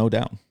little to no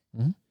down.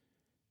 Mm-hmm.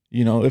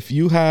 You know, if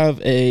you have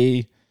for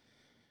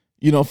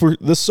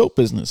the soap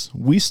business,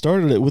 we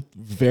started it with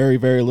very,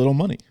 very little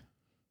money.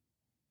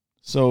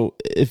 So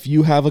if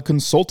you have a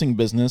consulting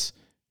business,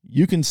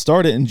 you can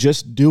start it and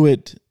just do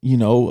it,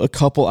 a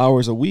couple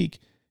hours a week.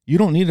 You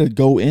don't need to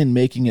go in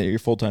making it your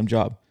full-time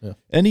job. Yeah.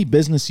 Any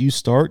business you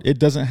start, it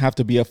doesn't have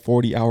to be a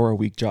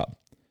 40-hour-a-week job.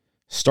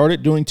 Start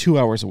it doing 2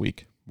 hours a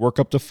week, work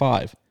up to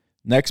 5.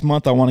 Next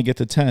month, I want to get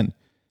to 10.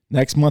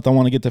 Next month, I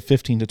want to get to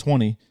 15 to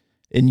 20.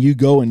 And you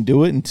go and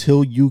do it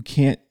until you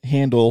can't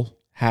handle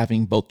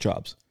having both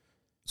jobs.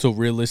 So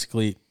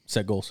realistically,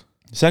 set goals.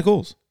 Set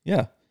goals,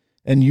 yeah.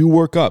 And you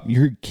work up.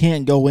 You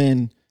can't go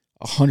in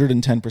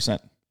 110%.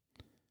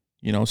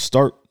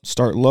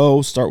 Start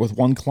low, start with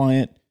one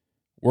client,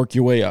 work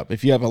your way up.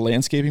 If you have a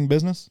landscaping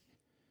business,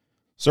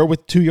 start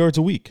with 2 yards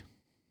a week.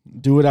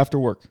 Do it after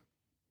work.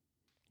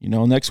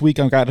 Next week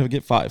I've got to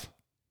get 5.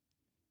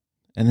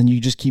 And then you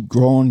just keep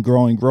growing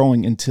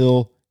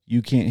until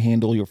you can't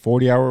handle your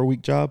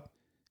 40-hour-a-week job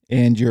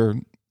and your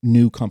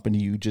new company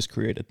you just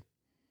created.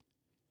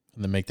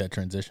 And then make that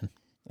transition.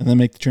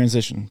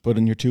 Put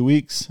in your 2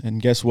 weeks,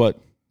 and guess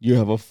what?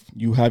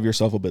 You have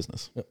yourself a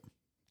business. Yep.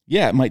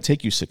 Yeah, it might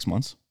take you 6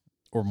 months.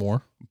 Or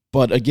more.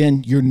 But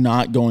again, you're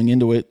not going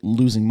into it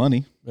losing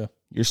money. Yeah.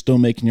 You're still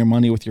making your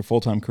money with your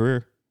full-time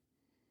career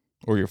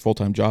or your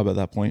full-time job at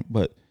that point.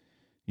 But,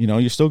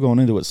 you're still going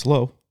into it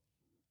slow.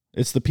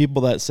 It's the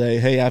people that say,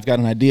 hey, I've got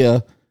an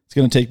idea. It's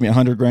going to take me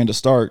 $100,000 to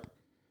start.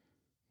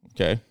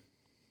 Okay.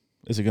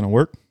 Is it going to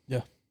work?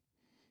 Yeah.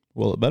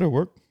 Well, it better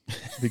work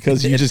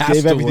because you just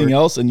gave everything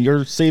else and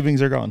your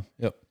savings are gone.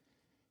 Yep.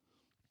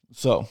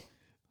 So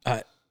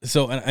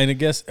and I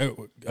guess,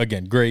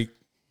 again, great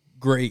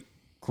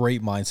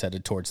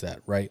mindset towards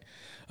that, right?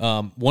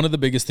 One of the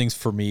biggest things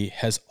for me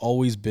has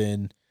always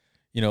been,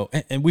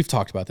 and we've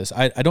talked about this.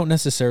 I don't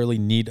necessarily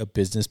need a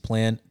business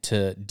plan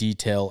to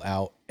detail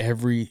out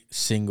every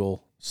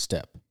single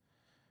step,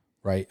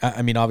 right?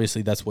 I mean,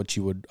 obviously that's what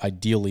you would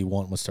ideally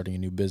want when starting a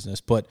new business,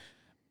 but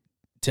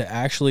to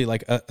actually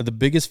the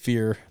biggest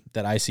fear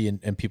that I see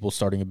in people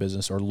starting a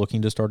business or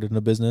looking to start in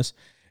a business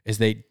is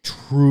they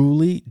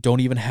truly don't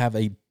even have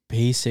a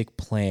basic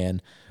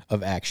plan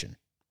of action,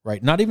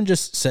 right? Not even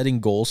just setting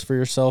goals for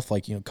yourself,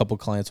 like, a couple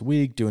clients a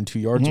week, doing 2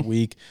 yards a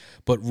week,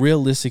 but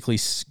realistically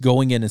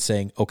going in and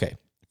saying, okay,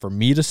 for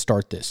me to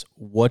start this,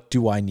 what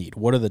do I need?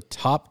 What are the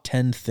top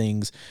 10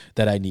 things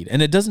that I need?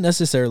 And it doesn't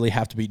necessarily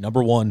have to be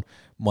number 1,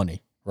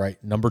 money,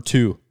 right? Number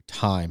 2,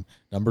 time.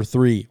 Number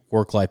 3,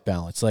 work-life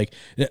balance.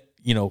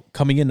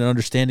 Coming in and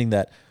understanding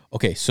that,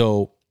 okay,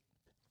 so,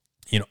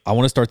 I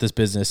want to start this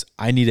business.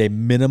 I need a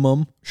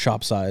minimum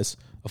shop size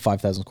of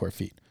 5,000 square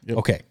feet. Yep.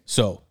 Okay,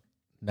 so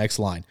next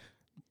line.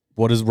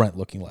 What is rent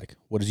looking like?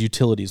 What is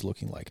utilities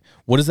looking like?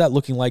 What is that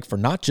looking like for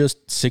not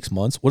just 6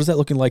 months? What is that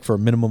looking like for a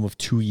minimum of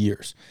 2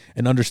 years?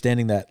 And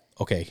understanding that,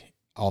 okay,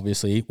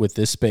 obviously with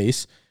this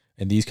space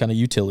and these kind of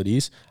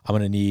utilities, I'm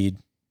going to need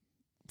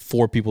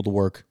 4 people to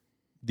work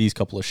these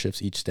couple of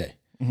shifts each day.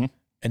 Mm-hmm.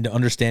 And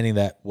understanding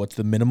that what's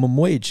the minimum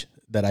wage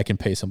that I can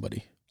pay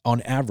somebody on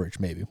average,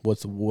 maybe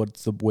what's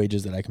the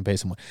wages that I can pay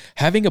someone,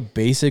 having a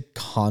basic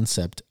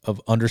concept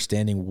of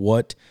understanding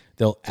what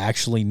they'll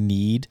actually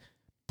need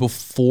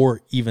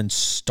before even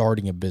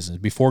starting a business,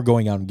 before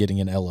going out and getting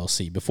an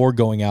LLC, before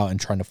going out and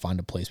trying to find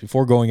a place,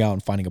 before going out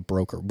and finding a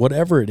broker,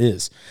 whatever it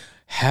is,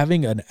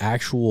 having an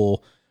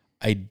actual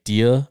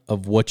idea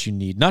of what you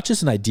need, not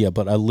just an idea,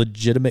 but a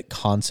legitimate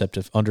concept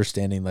of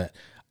understanding that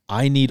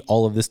I need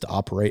all of this to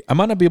operate. I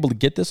might not be able to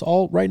get this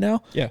all right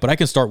now, but I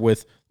can start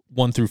with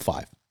 1 through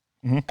 5.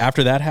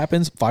 After that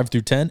happens, 5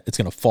 through 10, it's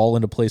going to fall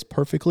into place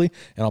perfectly,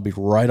 and I'll be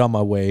right on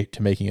my way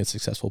to making a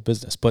successful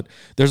business. But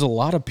there's a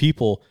lot of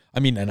people, I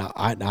mean, and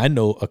I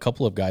know a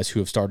couple of guys who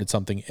have started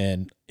something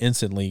and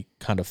instantly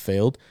kind of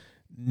failed,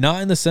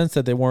 not in the sense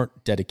that they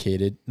weren't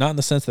dedicated, not in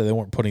the sense that they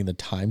weren't putting the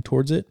time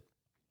towards it.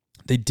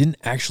 They didn't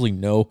actually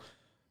know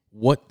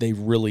what they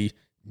really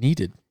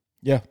needed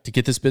to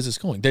get this business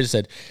going. They just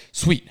said,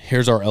 sweet,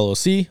 here's our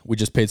LLC. We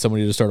just paid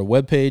somebody to start a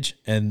web page,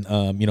 and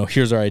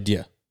here's our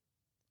idea.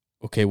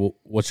 Okay, well,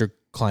 what's your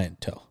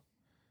clientele?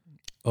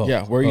 Oh,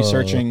 yeah, where are you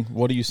searching?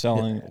 What are you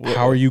selling?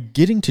 How are you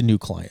getting to new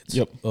clients?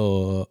 Yep.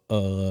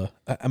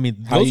 I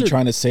mean, how are you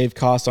trying to save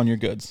cost on your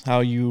goods?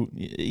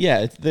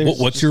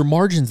 What's your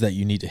margins that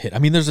you need to hit? I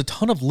mean, there's a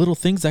ton of little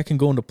things that can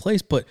go into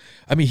place, but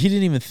I mean, he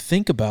didn't even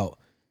think about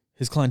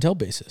his clientele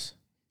basis.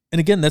 And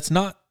again, that's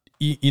not,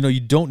 you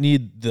don't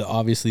need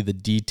obviously the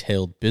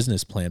detailed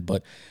business plan,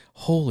 but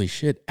holy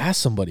shit,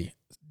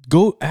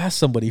 go ask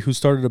somebody who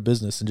started a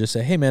business and just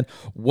say, hey man,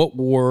 what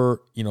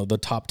were, the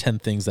top 10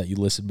 things that you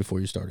listed before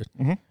you started?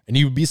 And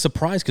you would be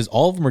surprised because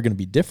all of them are going to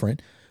be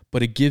different,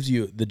 but it gives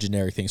you the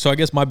generic thing. So I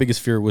guess my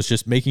biggest fear was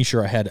just making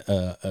sure I had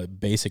a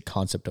basic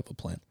concept of a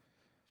plan.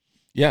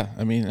 Yeah.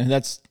 I mean, and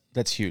that's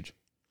huge,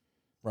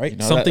 right?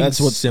 That's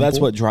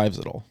what drives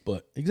it all.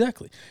 But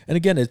exactly. And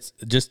again, it's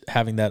just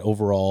having that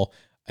overall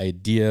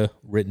idea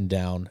written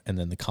down and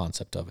then the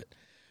concept of it.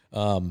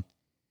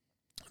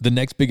 The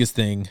next biggest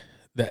thing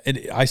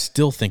I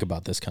still think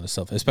about this kind of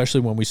stuff,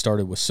 especially when we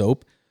started with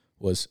soap,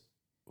 was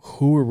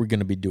who are we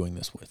going to be doing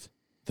this with?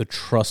 The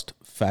trust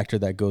factor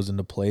that goes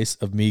into place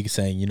of me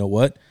saying, you know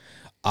what?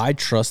 I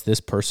trust this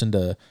person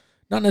to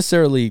not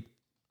necessarily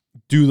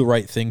do the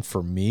right thing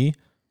for me,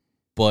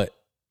 but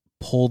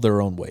pull their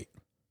own weight.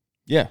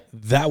 Yeah.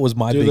 That was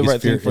my biggest fear. Do the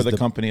right thing for the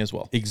company as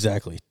well.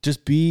 Exactly.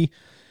 Just be,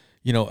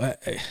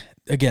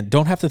 again,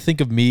 don't have to think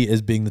of me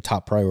as being the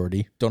top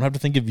priority. Don't have to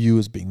think of you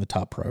as being the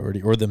top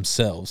priority or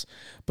themselves,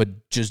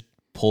 but just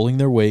pulling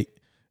their weight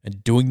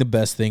and doing the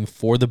best thing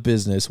for the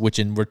business, which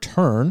in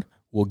return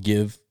will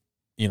give,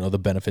 the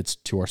benefits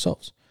to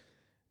ourselves.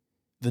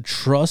 The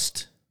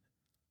trust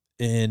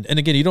and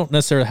again, you don't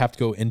necessarily have to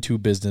go into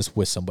business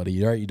with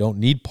somebody, right? You don't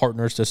need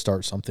partners to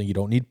start something. You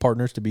don't need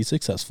partners to be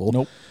successful.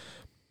 Nope.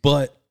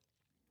 But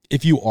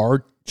if you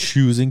are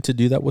choosing to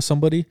do that with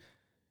somebody,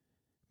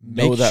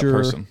 know that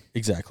person.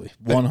 Exactly.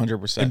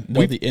 100%.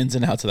 Know the ins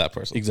and outs of that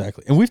person.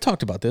 Exactly. And we've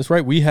talked about this,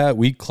 right? We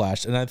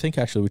clashed, and I think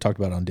actually we talked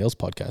about it on Dale's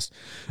podcast.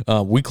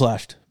 We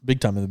clashed big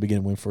time in the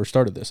beginning when we first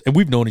started this. And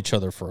we've known each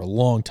other for a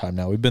long time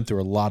now. We've been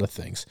through a lot of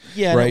things.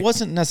 Yeah, right? It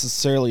wasn't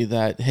necessarily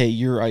that, hey,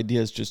 your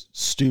idea is just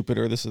stupid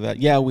or this or that.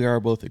 Yeah, we are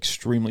both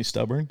extremely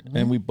stubborn,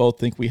 and we both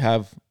think we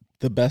have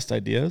the best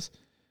ideas,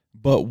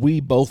 but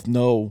we both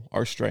know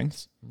our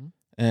strengths.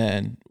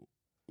 And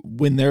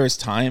when there is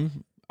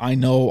time, I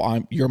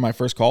know you're my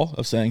first call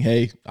of saying,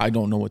 hey, I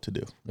don't know what to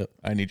do. Yep.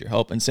 I need your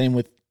help. And same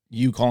with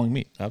you calling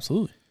me.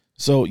 Absolutely.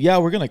 So yeah,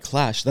 we're going to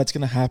clash. That's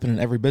going to happen in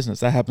every business.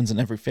 That happens in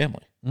every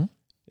family.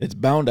 It's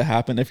bound to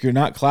happen. If you're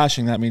not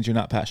clashing, that means you're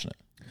not passionate.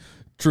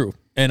 True.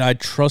 And I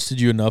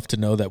trusted you enough to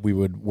know that we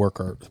would work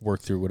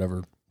through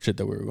whatever shit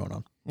that we were going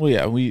on. Well,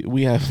 yeah,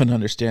 we have an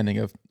understanding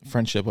of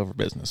friendship over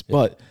business,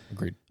 but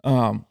agreed.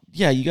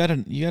 Yeah, you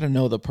gotta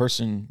know the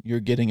person you're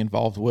getting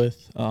involved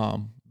with,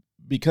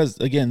 because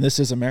again, this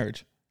is a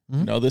marriage.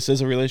 This is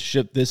a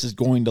relationship. This is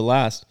going to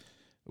last.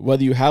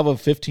 Whether you have a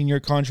 15-year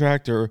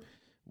contract or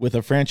with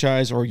a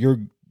franchise or you're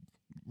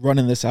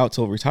running this out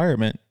till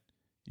retirement,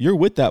 you're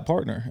with that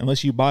partner.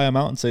 Unless you buy them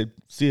out and say,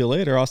 see you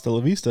later, hasta la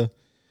vista,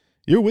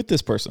 you're with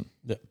this person.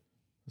 Yeah.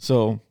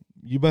 So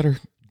you better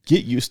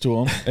get used to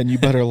them and you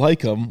better like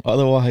them.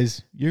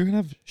 Otherwise, you're going to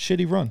have a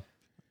shitty run.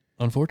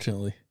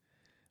 Unfortunately.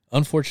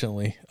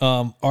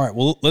 All right,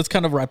 well, let's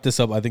kind of wrap this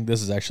up. I think this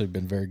has actually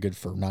been very good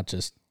for not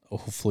just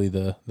hopefully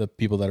the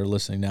people that are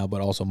listening now,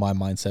 but also my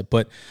mindset.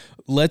 But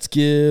let's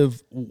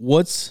give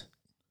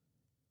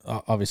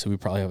obviously we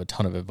probably have a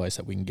ton of advice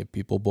that we can give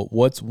people, but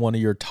what's one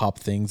of your top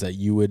things that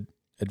you would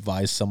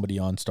advise somebody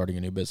on starting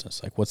a new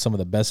business? Like what's some of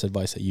the best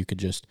advice that you could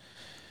just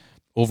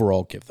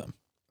overall give them?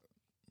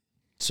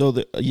 So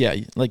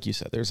like you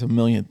said, there's a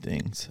million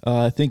things.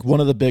 I think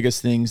one of the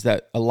biggest things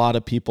that a lot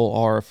of people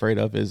are afraid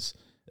of is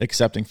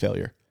accepting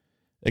failure.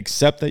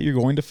 Accept that you're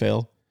going to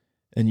fail,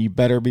 and you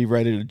better be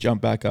ready to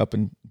jump back up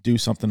and do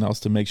something else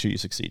to make sure you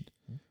succeed.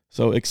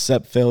 So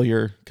accept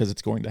failure because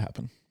it's going to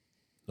happen.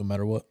 No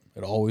matter what,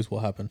 it always will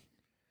happen.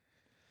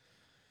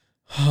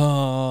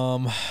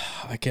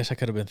 I guess I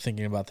could have been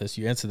thinking about this.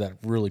 You answered that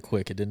really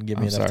quick. It didn't give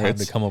me enough time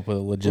to come up with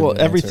a legitimate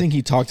answer. Everything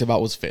he talked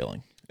about was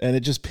failing. And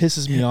it just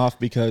pisses me off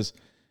because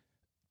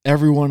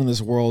everyone in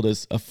this world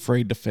is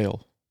afraid to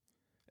fail.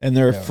 And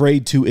they're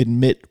afraid to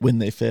admit when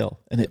they fail.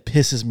 And it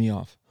pisses me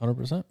off.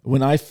 100%.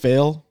 When I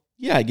fail,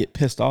 I get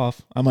pissed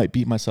off. I might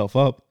beat myself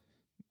up.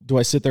 Do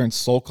I sit there and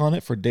sulk on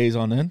it for days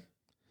on end?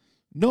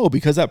 No,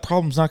 because that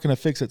problem's not going to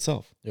fix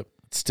itself. Yep.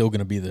 It's still going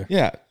to be there.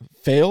 Yeah.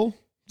 Fail.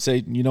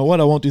 Say, you know what?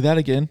 I won't do that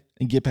again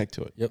and get back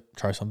to it. Yep.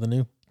 Try something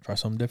new. Try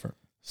something different.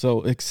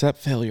 So accept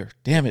failure.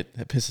 Damn it.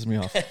 That pisses me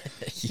off.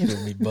 You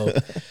and me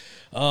both.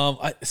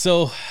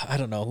 So I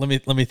don't know. Let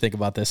me think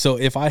about this. So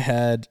if I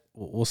had,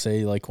 we'll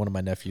say like one of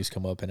my nephews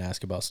come up and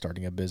ask about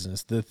starting a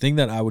business, the thing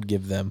that I would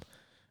give them,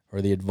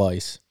 or the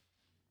advice,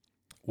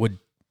 would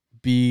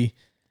be,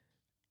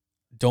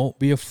 don't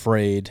be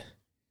afraid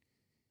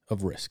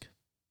of risk.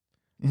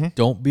 Mm-hmm.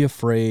 Don't be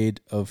afraid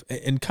of,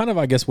 and kind of,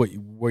 I guess,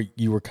 where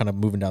you were kind of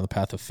moving down the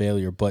path of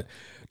failure, but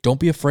don't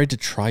be afraid to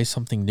try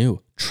something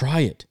new.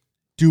 Try it.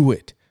 Do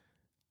it.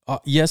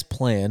 Yes,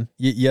 plan.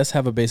 Yes,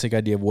 have a basic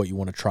idea of what you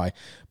want to try,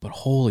 but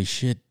holy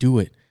shit, do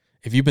it.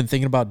 If you've been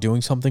thinking about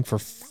doing something for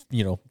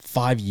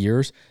 5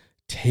 years,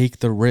 take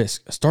the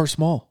risk. Start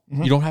small.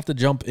 Mm-hmm. You don't have to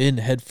jump in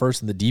head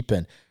first in the deep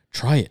end.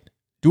 Try it.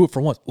 Do it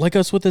for once. Like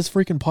us with this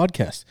freaking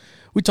podcast.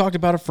 We talked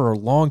about it for a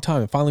long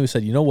time, and finally we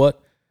said, you know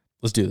what?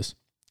 Let's do this.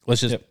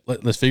 Let's just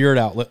let's figure it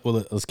out.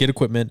 Let's get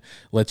equipment.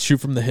 Let's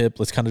shoot from the hip.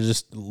 Let's kind of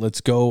just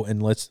let's go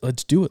and let's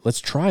do it. Let's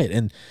try it.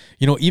 And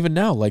even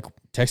now, like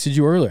texted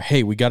you earlier,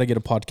 hey, we got to get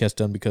a podcast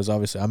done because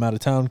obviously I'm out of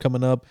town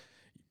coming up.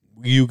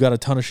 You got a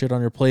ton of shit on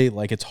your plate.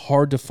 Like it's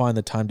hard to find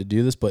the time to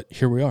do this, but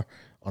here we are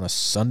on a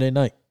Sunday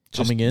night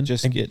coming in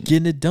and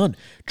getting it done.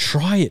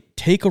 Try it.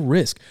 Take a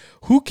risk.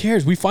 Who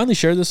cares? We finally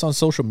shared this on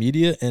social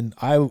media, and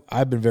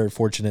I've been very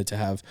fortunate to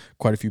have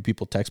quite a few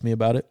people text me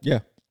about it. Yeah.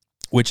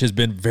 Which has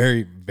been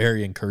very,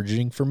 very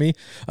encouraging for me.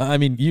 I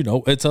mean,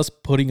 it's us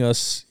putting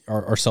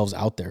ourselves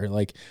out there.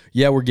 Like,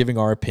 yeah, we're giving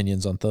our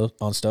opinions on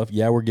stuff.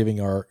 Yeah, we're giving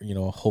our,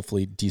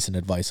 hopefully decent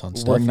advice on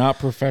stuff. We're not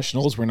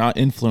professionals. We're not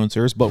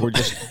influencers, but we're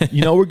just,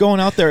 we're going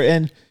out there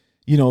and,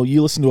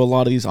 you listen to a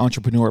lot of these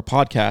entrepreneur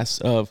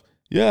podcasts of,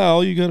 yeah,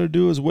 all you got to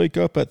do is wake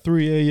up at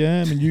 3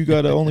 a.m. and you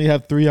got to only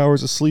have 3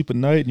 hours of sleep a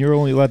night and you're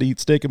only allowed to eat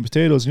steak and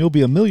potatoes and you'll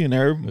be a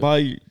millionaire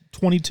by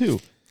 22.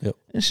 Yep.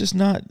 It's just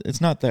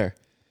it's not there.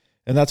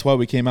 And that's why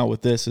we came out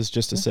with this, is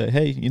just to say,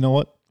 hey, you know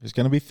what? There's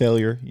going to be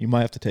failure. You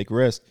might have to take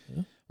risk.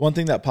 Yeah. One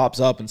thing that pops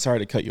up, and sorry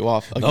to cut you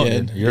off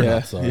again. You're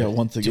not sorry. Yeah,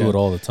 once again. Do it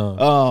all the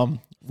time.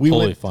 We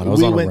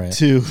went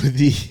to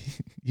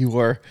you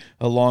were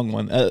a long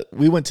one.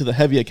 We went to the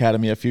Heavy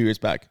Academy a few years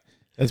back.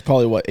 That's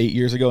probably 8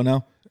 years ago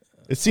now?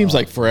 It seems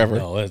like forever.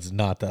 No, it's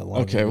not that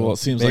long ago. Well, it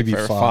seems maybe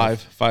like forever.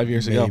 5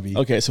 years ago.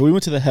 Okay, so we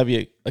went to the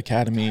Heavy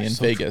Academy in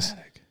Vegas.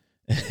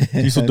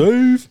 Diesel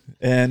Dave.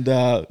 And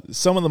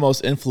some of the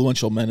most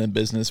influential men in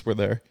business were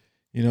there.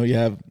 You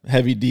have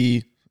Heavy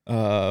D,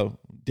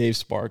 Dave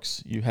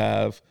Sparks. You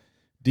have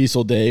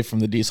Diesel Dave from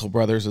the Diesel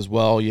Brothers as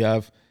well. You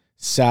have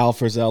Sal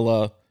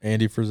Frizella.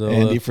 Andy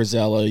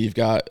Frizella. You've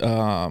got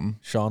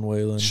Sean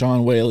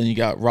Whalen. You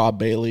got Rob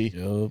Bailey.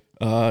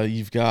 Yep.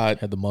 You've got...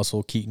 Had the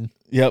Muscle Keaton.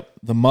 Yep,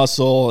 the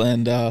Muscle.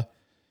 And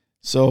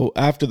so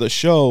after the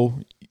show,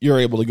 you're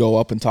able to go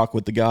up and talk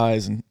with the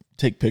guys and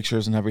take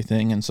pictures and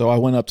everything. And so I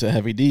went up to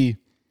Heavy D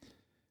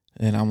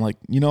and I'm like,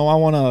 I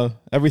want to,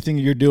 everything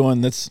you're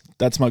doing, that's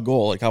my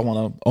goal. Like I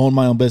want to own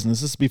my own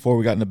business. This is before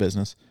we got into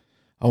business.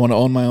 I want to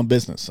own my own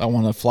business. I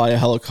want to fly a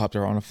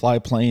helicopter. I want to fly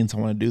planes. I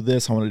want to do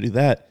this. I want to do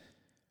that.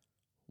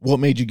 What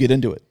made you get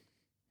into it?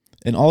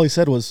 And all he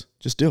said was,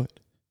 just do it.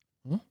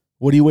 Huh?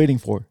 What are you waiting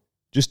for?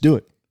 Just do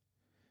it.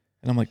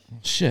 And I'm like,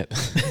 shit,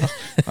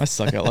 I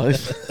suck at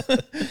life.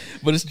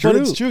 But it's true.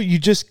 But it's true. You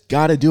just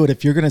got to do it.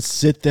 If you're going to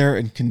sit there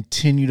and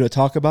continue to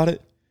talk about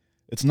it,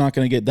 it's not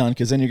going to get done,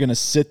 because then you're going to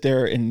sit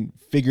there and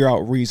figure out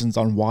reasons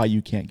on why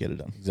you can't get it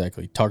done.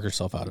 Exactly. Talk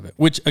yourself out of it,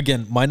 which,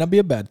 again, might not be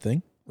a bad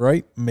thing,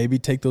 right? Maybe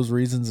take those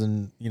reasons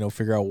and,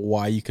 figure out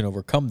why you can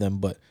overcome them,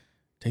 but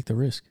take the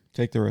risk.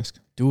 Take the risk.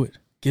 Do it.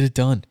 Get it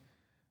done.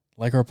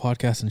 Like our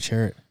podcast and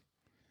share it.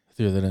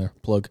 Through there.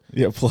 Plug.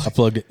 Yeah, I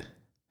plugged it.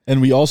 And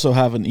we also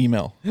have an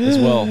email as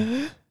well.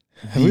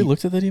 Have we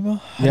looked at that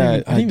email?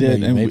 I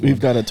did. And we've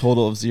got a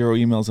total of 0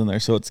 emails in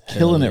there. So it's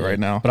killing it right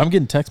now. But I'm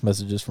getting text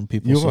messages from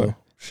people.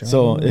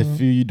 So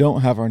if you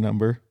don't have our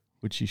number,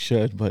 which you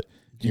should, but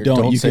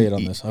don't say it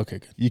on this. Okay,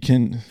 good. You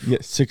can,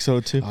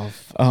 602.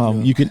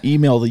 You can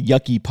email the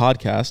Yuckie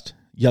Podcast,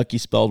 Yuckie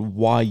spelled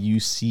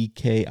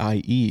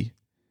Yuckie,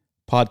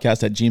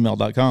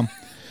 podcast@gmail.com.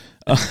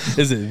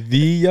 Is it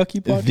the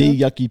Yuckie Podcast?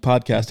 The Yuckie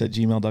Podcast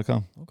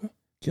 @gmail.com. Okay.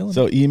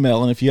 So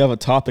email, and if you have a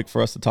topic for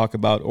us to talk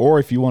about, or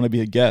if you want to be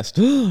a guest,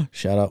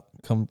 shout out,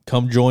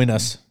 come join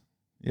us.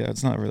 Yeah,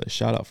 it's not really a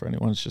shout out for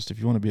anyone. It's just if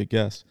you want to be a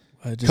guest,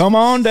 come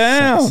on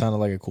down. Sounded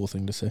like a cool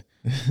thing to say.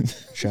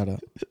 Shout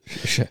out.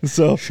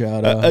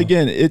 Shout out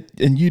again.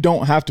 And you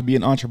don't have to be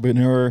an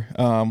entrepreneur.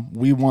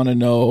 We want to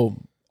know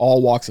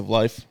all walks of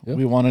life. Yep.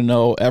 We want to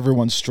know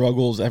everyone's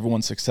struggles,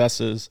 everyone's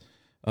successes,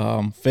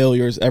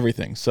 failures,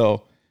 everything.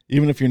 So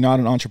even if you're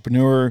not an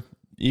entrepreneur,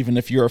 even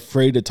if you're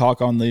afraid to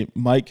talk on the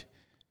mic,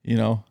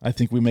 I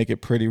think we make it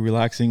pretty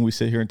relaxing. We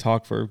sit here and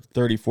talk for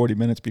 30, 40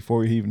 minutes before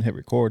we even hit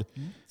record.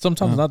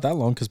 Sometimes not that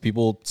long, because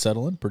people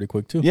settle in pretty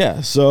quick too.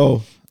 Yeah,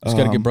 so just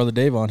got to get Brother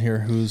Dave on here,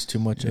 who's too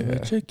much of a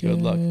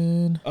chicken.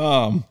 Good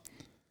luck.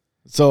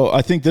 So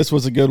I think this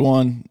was a good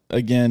one.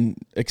 Again,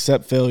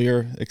 accept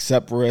failure,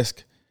 accept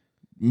risk,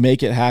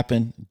 make it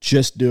happen.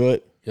 Just do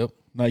it. Yep.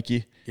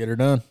 Nike. Get her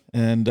done.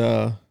 And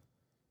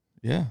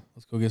yeah.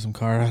 Let's go get some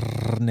carne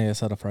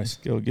asada fries.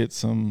 Go get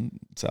some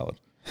salad.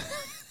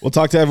 We'll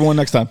talk to everyone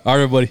next time. All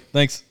right, everybody.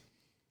 Thanks.